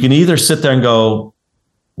you can either sit there and go,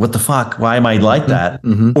 what the fuck? Why am I like that?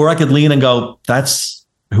 Mm-hmm. Or I could lean and go, that's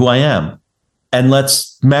who I am. And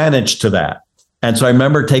let's manage to that. And so I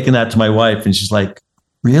remember taking that to my wife, and she's like,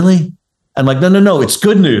 really? I'm like, no, it's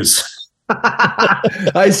good news.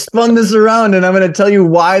 I spun this around, and I'm going to tell you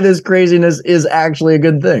why this craziness is actually a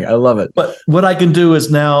good thing. I love it. But what I can do is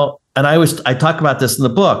now, and I talk about this in the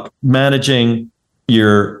book, managing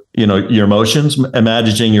your emotions,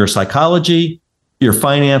 managing your psychology, your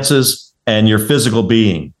finances, and your physical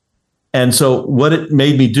being. And so what it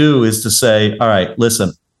made me do is to say, all right,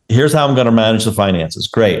 listen, here's how I'm going to manage the finances.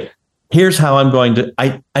 Great. Here's how I'm going to,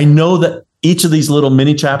 I know that each of these little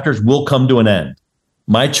mini chapters will come to an end.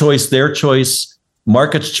 My choice, their choice,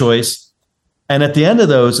 market's choice. And at the end of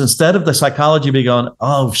those, instead of the psychology be going,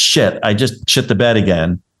 oh shit, I just shit the bed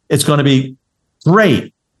again, it's going to be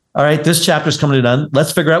great. All right, this chapter's coming to an end.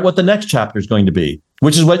 Let's figure out what the next chapter is going to be,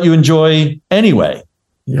 which is what you enjoy anyway.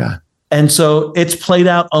 Yeah. And so it's played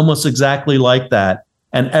out almost exactly like that.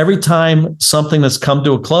 And every time something that's come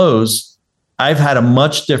to a close, I've had a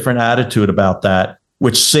much different attitude about that,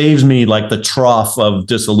 which saves me like the trough of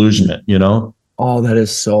disillusionment, you know? Oh, that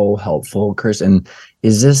is so helpful, Chris. And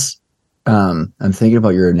is this, I'm thinking about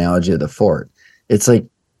your analogy of the fort. It's like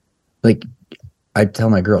I tell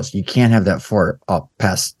my girls, you can't have that fort up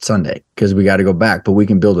past Sunday because we got to go back, but we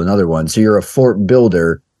can build another one. So you're a fort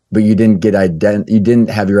builder, but you didn't you didn't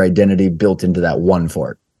have your identity built into that one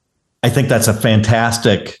fort. I think that's a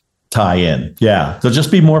fantastic tie-in. Yeah. So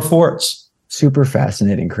just be more forts. Super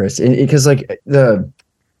fascinating, Chris. Because like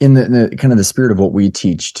in the kind of the spirit of what we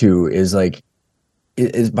teach too is like,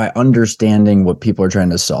 is by understanding what people are trying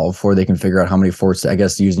to solve for, they can figure out how many forts, I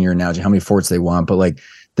guess using your analogy, how many forts they want. But like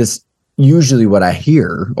this, usually what I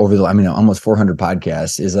hear over almost 400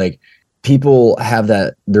 podcasts is like people have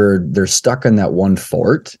that they're stuck on that one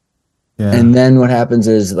fort. Yeah. And then what happens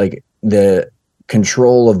is like the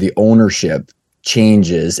control of the ownership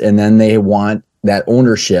changes. And then they want that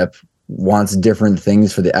ownership wants different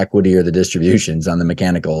things for the equity or the distributions on the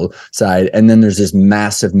mechanical side. And then there's this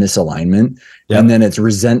massive misalignment. Yep. And then it's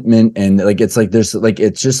resentment. And like, it's like, there's like,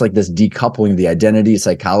 it's just like this decoupling of the identity,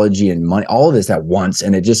 psychology, and money, all of this at once.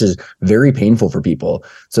 And it just is very painful for people.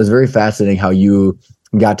 So it's very fascinating how you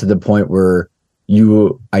got to the point where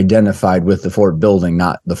you identified with the fort building,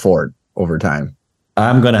 not the fort over time.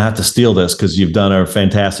 I'm going to have to steal this because you've done a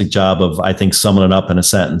fantastic job of, I think, summing it up in a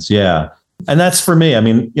sentence. Yeah. And that's for me. I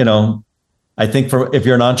mean, you know, I think if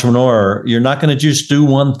you're an entrepreneur, you're not going to just do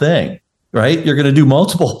one thing, right? You're going to do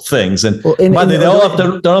multiple things. And they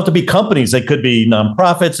don't have to be companies. They could be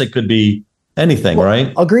nonprofits. They could be anything,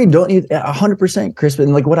 right? Agreed. Don't you 100%, Chris?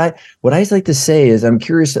 And like what I like to say is, I'm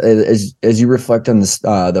curious as you reflect on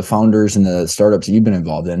the founders and the startups that you've been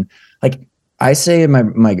involved in. Like I say in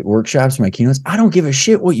my workshops, my keynotes, I don't give a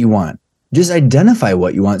shit what you want. Just identify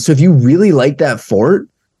what you want. So if you really like that fort,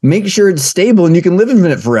 make sure it's stable and you can live in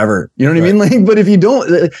it forever. You know what I mean? Like, but if you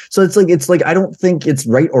don't, so it's like, I don't think it's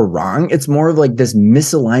right or wrong. It's more of like this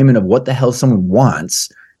misalignment of what the hell someone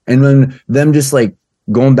wants. And then them just like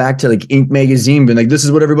going back to like Inc. magazine, being like, this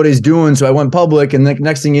is what everybody's doing. So I went public. And the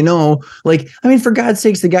next thing you know, like, I mean, for God's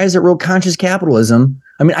sakes, the guys that wrote Conscious Capitalism,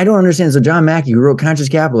 I mean, I don't understand. So John Mackey, who wrote Conscious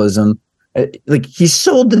Capitalism, like he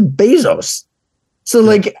sold to Bezos. So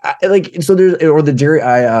so there's, or the Jerry,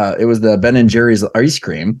 it was the Ben and Jerry's ice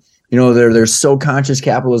cream. You know, they're so conscious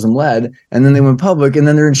capitalism led, and then they went public, and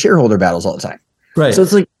then they're in shareholder battles all the time. Right. So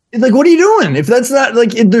it's like, what are you doing? If that's not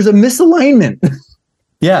like, there's a misalignment.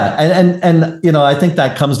 Yeah. And, you know, I think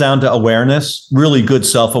that comes down to awareness, really good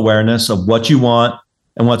self-awareness of what you want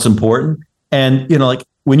and what's important. And, you know, like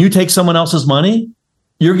when you take someone else's money,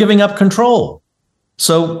 you're giving up control.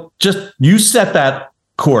 So just, you set that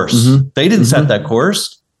course. Mm-hmm. They didn't set that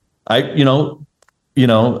course.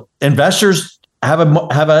 Investors have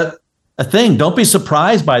a thing. Don't be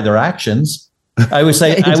surprised by their actions. I would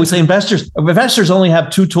say investors only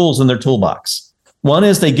have two tools in their toolbox. One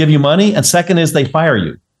is they give you money, and second is they fire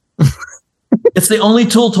you. It's the only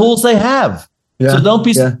tools they have. Yeah, so don't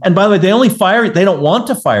be. Yeah. And by the way, they only fire. They don't want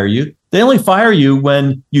to fire you. They only fire you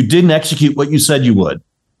when you didn't execute what you said you would,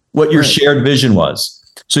 what your shared vision was.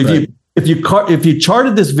 So if you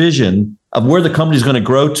charted this vision of where the company is going to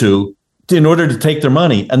grow to in order to take their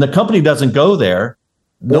money, and the company doesn't go there,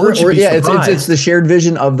 it's the shared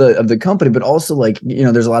vision of the company, but also like, you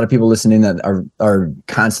know, there's a lot of people listening that are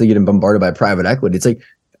constantly getting bombarded by private equity. It's like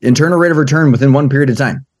internal rate of return within one period of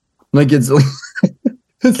time. Like it's like,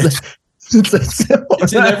 it's simple.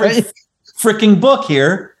 It's in every freaking book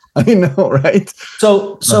here. I know, right?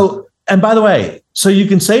 So, and by the way, so you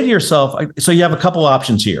can say to yourself, so you have a couple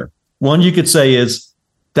options here. One you could say is,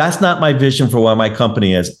 that's not my vision for what my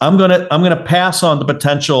company is. I'm gonna pass on the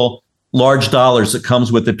potential large dollars that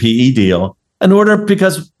comes with the PE deal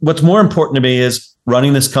because what's more important to me is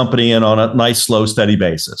running this company on a nice, slow, steady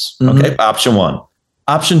basis. Mm-hmm. Okay, option one.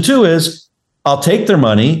 Option two is I'll take their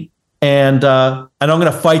money and I'm going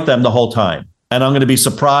to fight them the whole time, and I'm going to be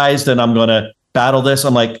surprised, and I'm going to battle this.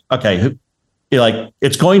 I'm like, okay. You're like,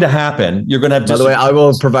 it's going to happen. You're going to have. By the way, I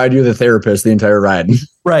will provide you the therapist the entire ride.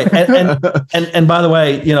 Right, and by the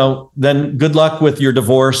way, you know, then good luck with your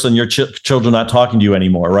divorce and your children not talking to you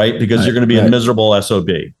anymore, right? Because you're going to be a miserable SOB,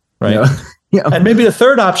 right? Yeah. And maybe the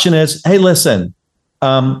third option is, hey, listen,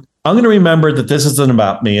 I'm going to remember that this isn't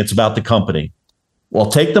about me; it's about the company. We'll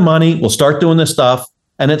take the money, we'll start doing this stuff,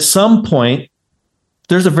 and at some point,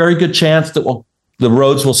 there's a very good chance that the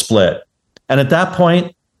roads will split, and at that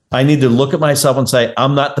point, I need to look at myself and say,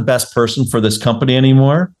 I'm not the best person for this company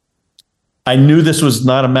anymore. I knew this was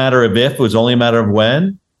not a matter of if, it was only a matter of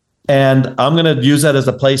when. And I'm going to use that as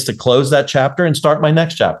a place to close that chapter and start my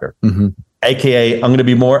next chapter. Mm-hmm. AKA, I'm going to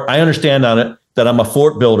be more, I understand on it that I'm a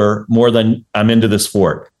fort builder more than I'm into this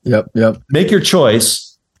fort. Yep. Make your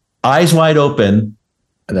choice, eyes wide open.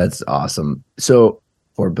 That's awesome. So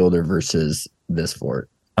fort builder versus this fort.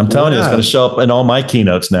 I'm telling you, it's going to show up in all my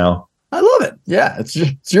keynotes now. I love it. Yeah,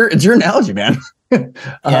 it's your analogy, man.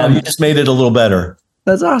 You just made it a little better.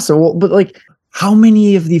 That's awesome. Well, but like, how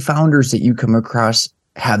many of the founders that you come across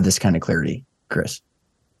have this kind of clarity, Chris?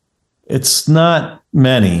 It's not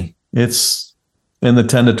many. It's in the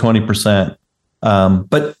 10 to 20%.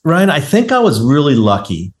 But Ryan, I think I was really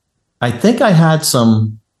lucky. I think I had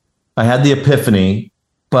the epiphany,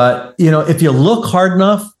 but if you look hard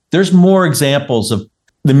enough, there's more examples of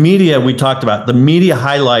the media we talked about. The media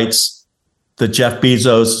highlights the Jeff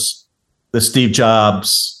Bezos, the Steve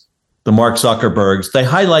Jobs, the Mark Zuckerbergs. They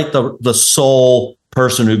highlight the sole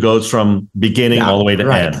person who goes from beginning all the way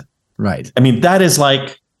to end. Right. I mean, that is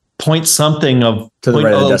like point something of to the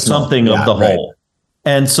point right of something of the whole.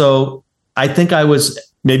 And so I think I was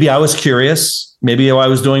curious. Maybe I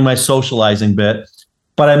was doing my socializing bit,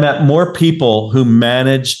 but I met more people who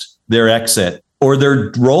managed their exit or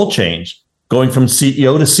their role change, going from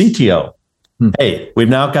CEO to CTO. Hey, we've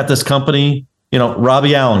now got this company.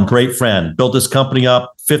 Robbie Allen, great friend, built this company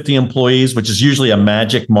up, 50 employees, which is usually a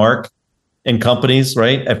magic mark in companies,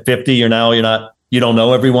 right? At 50, you don't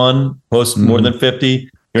know everyone. Post more than 50.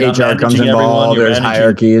 You're not HR comes managing involved. everyone. There's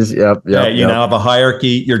hierarchies. Yep. You now have a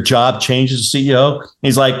hierarchy. Your job changes as CEO.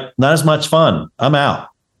 He's like, not as much fun. I'm out.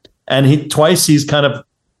 And he's kind of,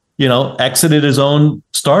 exited his own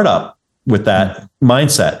startup with that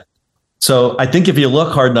mindset. So I think if you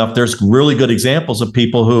look hard enough, there's really good examples of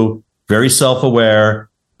people who very self-aware,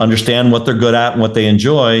 understand what they're good at and what they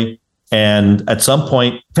enjoy. And at some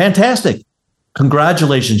point, fantastic.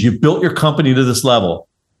 Congratulations. You've built your company to this level.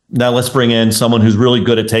 Now let's bring in someone who's really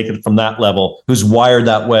good at taking it from that level, who's wired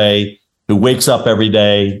that way, who wakes up every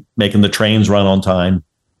day, making the trains run on time.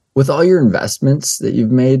 With all your investments that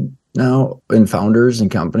you've made now in founders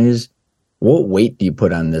and companies, what weight do you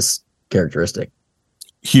put on this characteristic?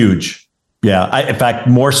 Huge. Yeah. In fact,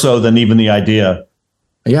 more so than even the idea.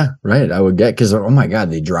 Yeah, right. I would get, because, oh my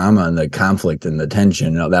God, the drama and the conflict and the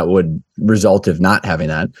tension that would result if not having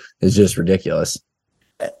that is just ridiculous.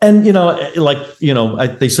 And,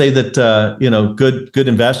 they say that, good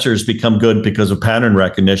investors become good because of pattern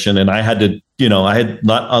recognition. And I had to,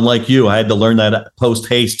 unlike you, I had to learn that post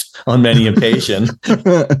haste on many occasions.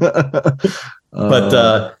 But,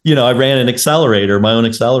 I ran an accelerator, my own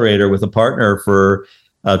accelerator with a partner for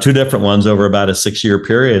two different ones over about a 6-year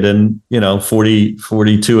period, and,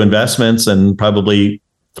 42 investments and probably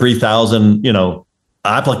 3,000,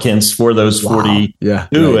 applicants for those 42. Yeah,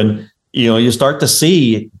 right. And, you start to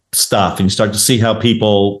see stuff and you start to see how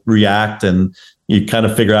people react, and you kind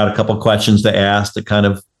of figure out a couple of questions to ask to kind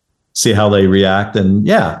of see how they react. And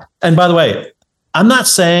yeah. And by the way, I'm not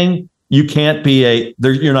saying you can't be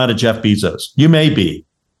you're not a Jeff Bezos. You may be,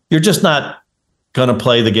 you're just not going to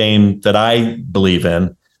play the game that I believe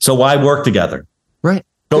in. So why work together? Right.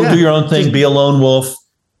 Go do your own thing, be a lone wolf,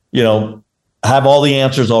 have all the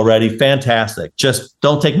answers already. Fantastic. Just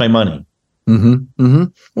don't take my money. Well,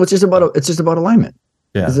 it's just about alignment.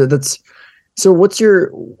 Yeah. So what's your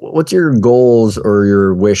goals or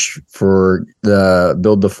your wish for the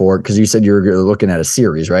Build the Fort? Because you said you're looking at a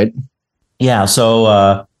series, right? Yeah.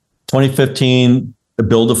 So 2015,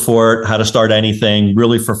 Build the Fort, How to Start Anything,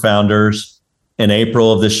 really for founders. In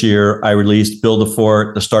April of this year, I released Build the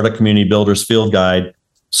Fort, the Startup Community Builders Field Guide.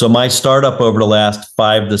 So my startup over the last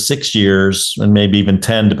 5 to 6 years, and maybe even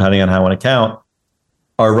 10, depending on how I want to count,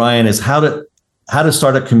 Ryan, is how to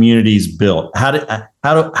startup communities built.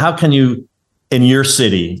 How can you, in your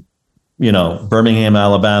city, Birmingham,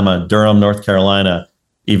 Alabama, Durham, North Carolina,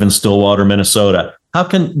 even Stillwater, Minnesota,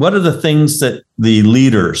 what are the things that the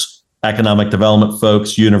leaders, economic development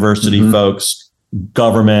folks, university folks,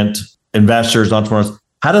 government, investors, entrepreneurs,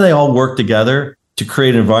 how do they all work together to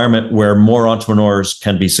create an environment where more entrepreneurs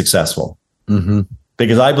can be successful?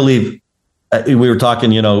 Because I believe we were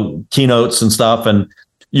talking, keynotes and stuff, and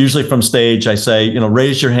usually from stage, I say,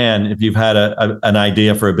 raise your hand if you've had an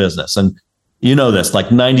idea for a business. And this, like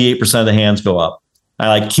 98% of the hands go up.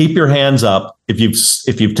 I keep your hands up if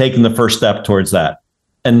you've taken the first step towards that.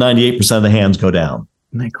 And 98% of the hands go down.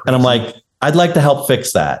 And I'm like, I'd like to help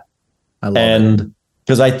fix that. I love it.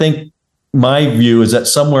 Because I think my view is that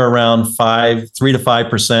somewhere around 3 to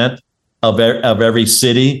 5% of every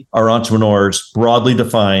city are entrepreneurs, broadly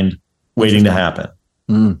defined, waiting to happen.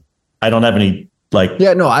 I don't have any I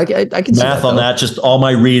can math on that, just all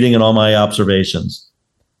my reading and all my observations.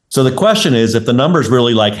 So the question is, if the number is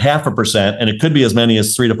really like 0.5%, and it could be as many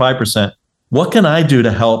as 3 to 5%, what can I do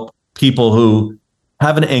to help people who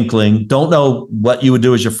have an inkling, don't know what you would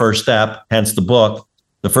do as your first step, hence the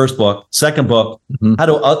first book. Second book,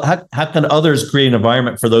 how can others create an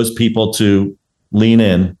environment for those people to lean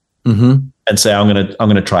in and say, I'm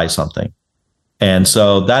gonna try something. And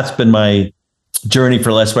so that's been my journey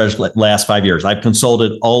for the last 5 years. I've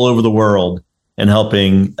consulted all over the world in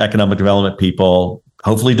helping economic development people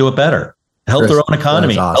hopefully do it better, help their own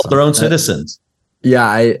economy, help their own citizens. Yeah,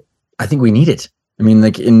 I think we need it. I mean,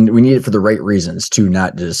 we need it for the right reasons too,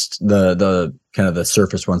 not just the kind of the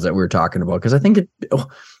surface ones that we were talking about. Because I think the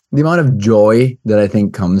amount of joy that I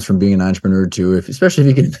think comes from being an entrepreneur too, especially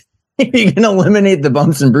if you can eliminate the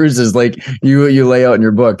bumps and bruises like you lay out in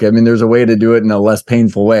your book. I mean, there's a way to do it in a less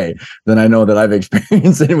painful way than I know that I've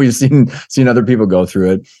experienced, and we've seen other people go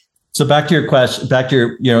through it. So back to your question,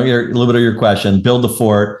 your a little bit of your question. Build the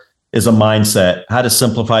fort is a mindset, how to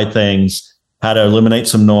simplify things, how to eliminate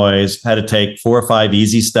some noise, how to take 4 or 5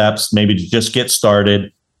 easy steps, maybe to just get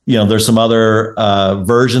started. There's some other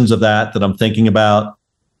versions of that I'm thinking about.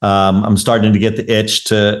 I'm starting to get the itch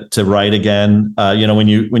to write again. When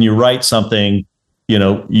you write something,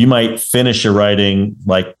 you might finish your writing,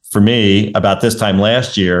 like for me, about this time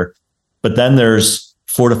last year, but then there's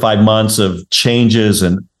 4 to 5 months of changes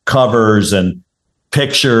and covers and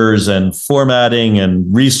pictures and formatting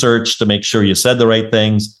and research to make sure you said the right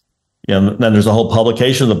things. And then there's a whole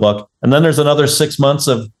publication of the book. And then there's another 6 months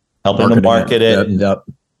of helping to market it. Yep.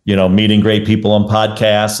 Meeting great people on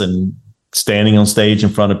podcasts and standing on stage in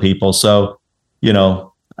front of people. So,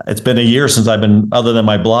 it's been a year since other than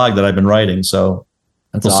my blog, that I've been writing. So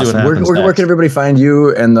we'll see what happens. Where can everybody find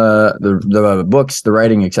you and the books, the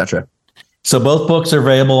writing, etc.? So both books are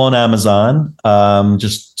available on Amazon.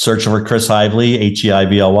 Just search for Chris Heivly,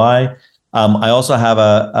 Heivly. I also have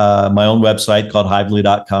my own website called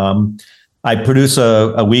Heivly.com. I produce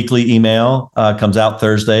a weekly email, comes out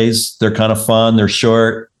Thursdays. They're kind of fun. They're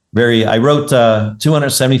short. I wrote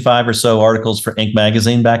 275 or so articles for Inc.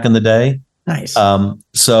 magazine back in the day. Nice.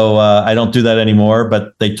 So I don't do that anymore,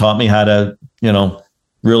 but they taught me how to,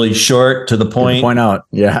 really short, to the point. Point out.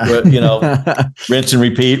 Yeah. rinse and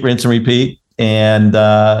repeat. And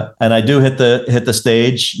I do hit the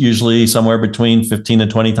stage usually somewhere between 15 to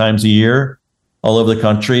 20 times a year all over the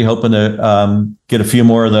country, hoping to get a few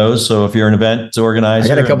more of those. So if you're an event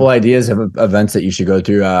organizer, I got a couple ideas of events that you should go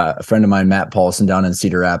to. A friend of mine, Matt Paulson, down in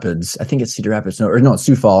Cedar Rapids. I think it's Cedar Rapids. No, it's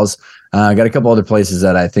Sioux Falls. I got a couple other places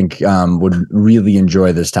that I think would really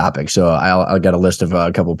enjoy this topic. So I'll got a list of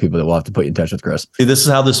a couple of people that we'll have to put you in touch with, Chris. See, this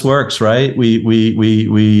is how this works, right?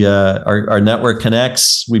 Our network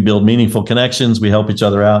connects. We build meaningful connections. We help each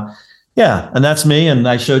other out. Yeah, and that's me. And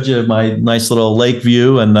I showed you my nice little lake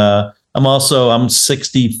view. And I'm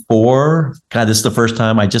 64. God, this is the first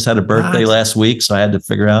time. I just had a birthday last week, so I had to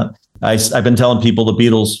figure out. I've been telling people the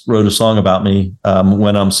Beatles wrote a song about me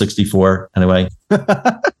when I'm 64. Anyway,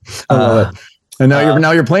 I love it. And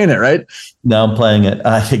now you're playing it, right? Now I'm playing it.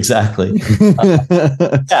 Exactly.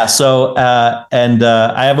 Yeah. So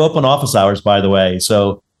I have open office hours, by the way.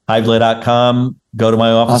 So Heivly.com. Go to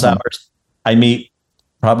my office hours. I meet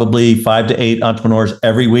probably 5 to 8 entrepreneurs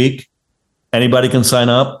every week. Anybody can sign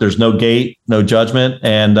up. There's no gate, no judgment.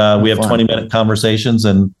 And we have 20-minute conversations.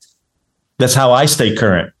 And that's how I stay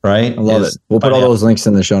current, right? I love it. We'll put all those links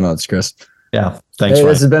in the show notes, Chris. Yeah. Thanks,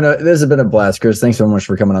 Ryan. Ryan. This has been a blast, Chris. Thanks so much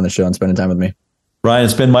for coming on the show and spending time with me. Ryan,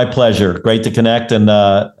 it's been my pleasure. Great to connect. And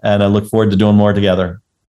I look forward to doing more together.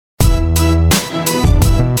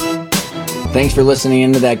 Thanks for listening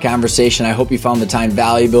into that conversation. I hope you found the time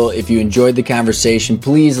valuable. If you enjoyed the conversation,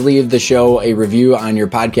 please leave the show a review on your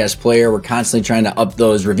podcast player. We're constantly trying to up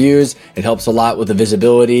those reviews. It helps a lot with the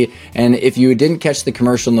visibility. And if you didn't catch the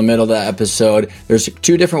commercial in the middle of the episode, there's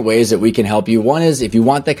 2 different ways that we can help you. One is if you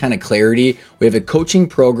want that kind of clarity, we have a coaching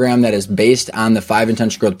program that is based on the 5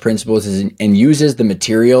 intentional growth principles and uses the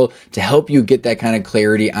material to help you get that kind of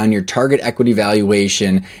clarity on your target equity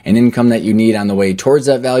valuation and income that you need on the way towards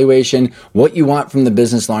that valuation, what you want from the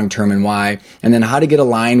business long-term and why, and then how to get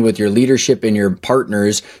aligned with your leadership and your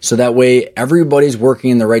partners so that way everybody's working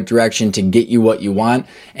in the right direction to get you what you want.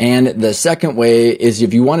 And the second way is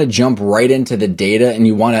if you want to jump right into the data and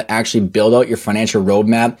you want to actually build out your financial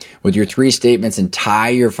roadmap with your 3 statements and tie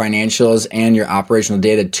your financials and your operational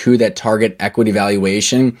data to that target equity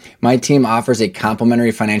valuation, my team offers a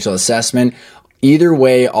complimentary financial assessment. Either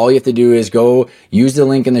way, all you have to do is go use the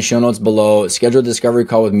link in the show notes below, schedule a discovery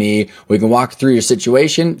call with me. We can walk through your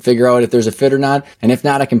situation, figure out if there's a fit or not. And if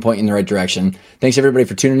not, I can point you in the right direction. Thanks everybody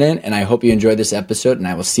for tuning in. And I hope you enjoyed this episode and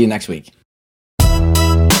I will see you next week.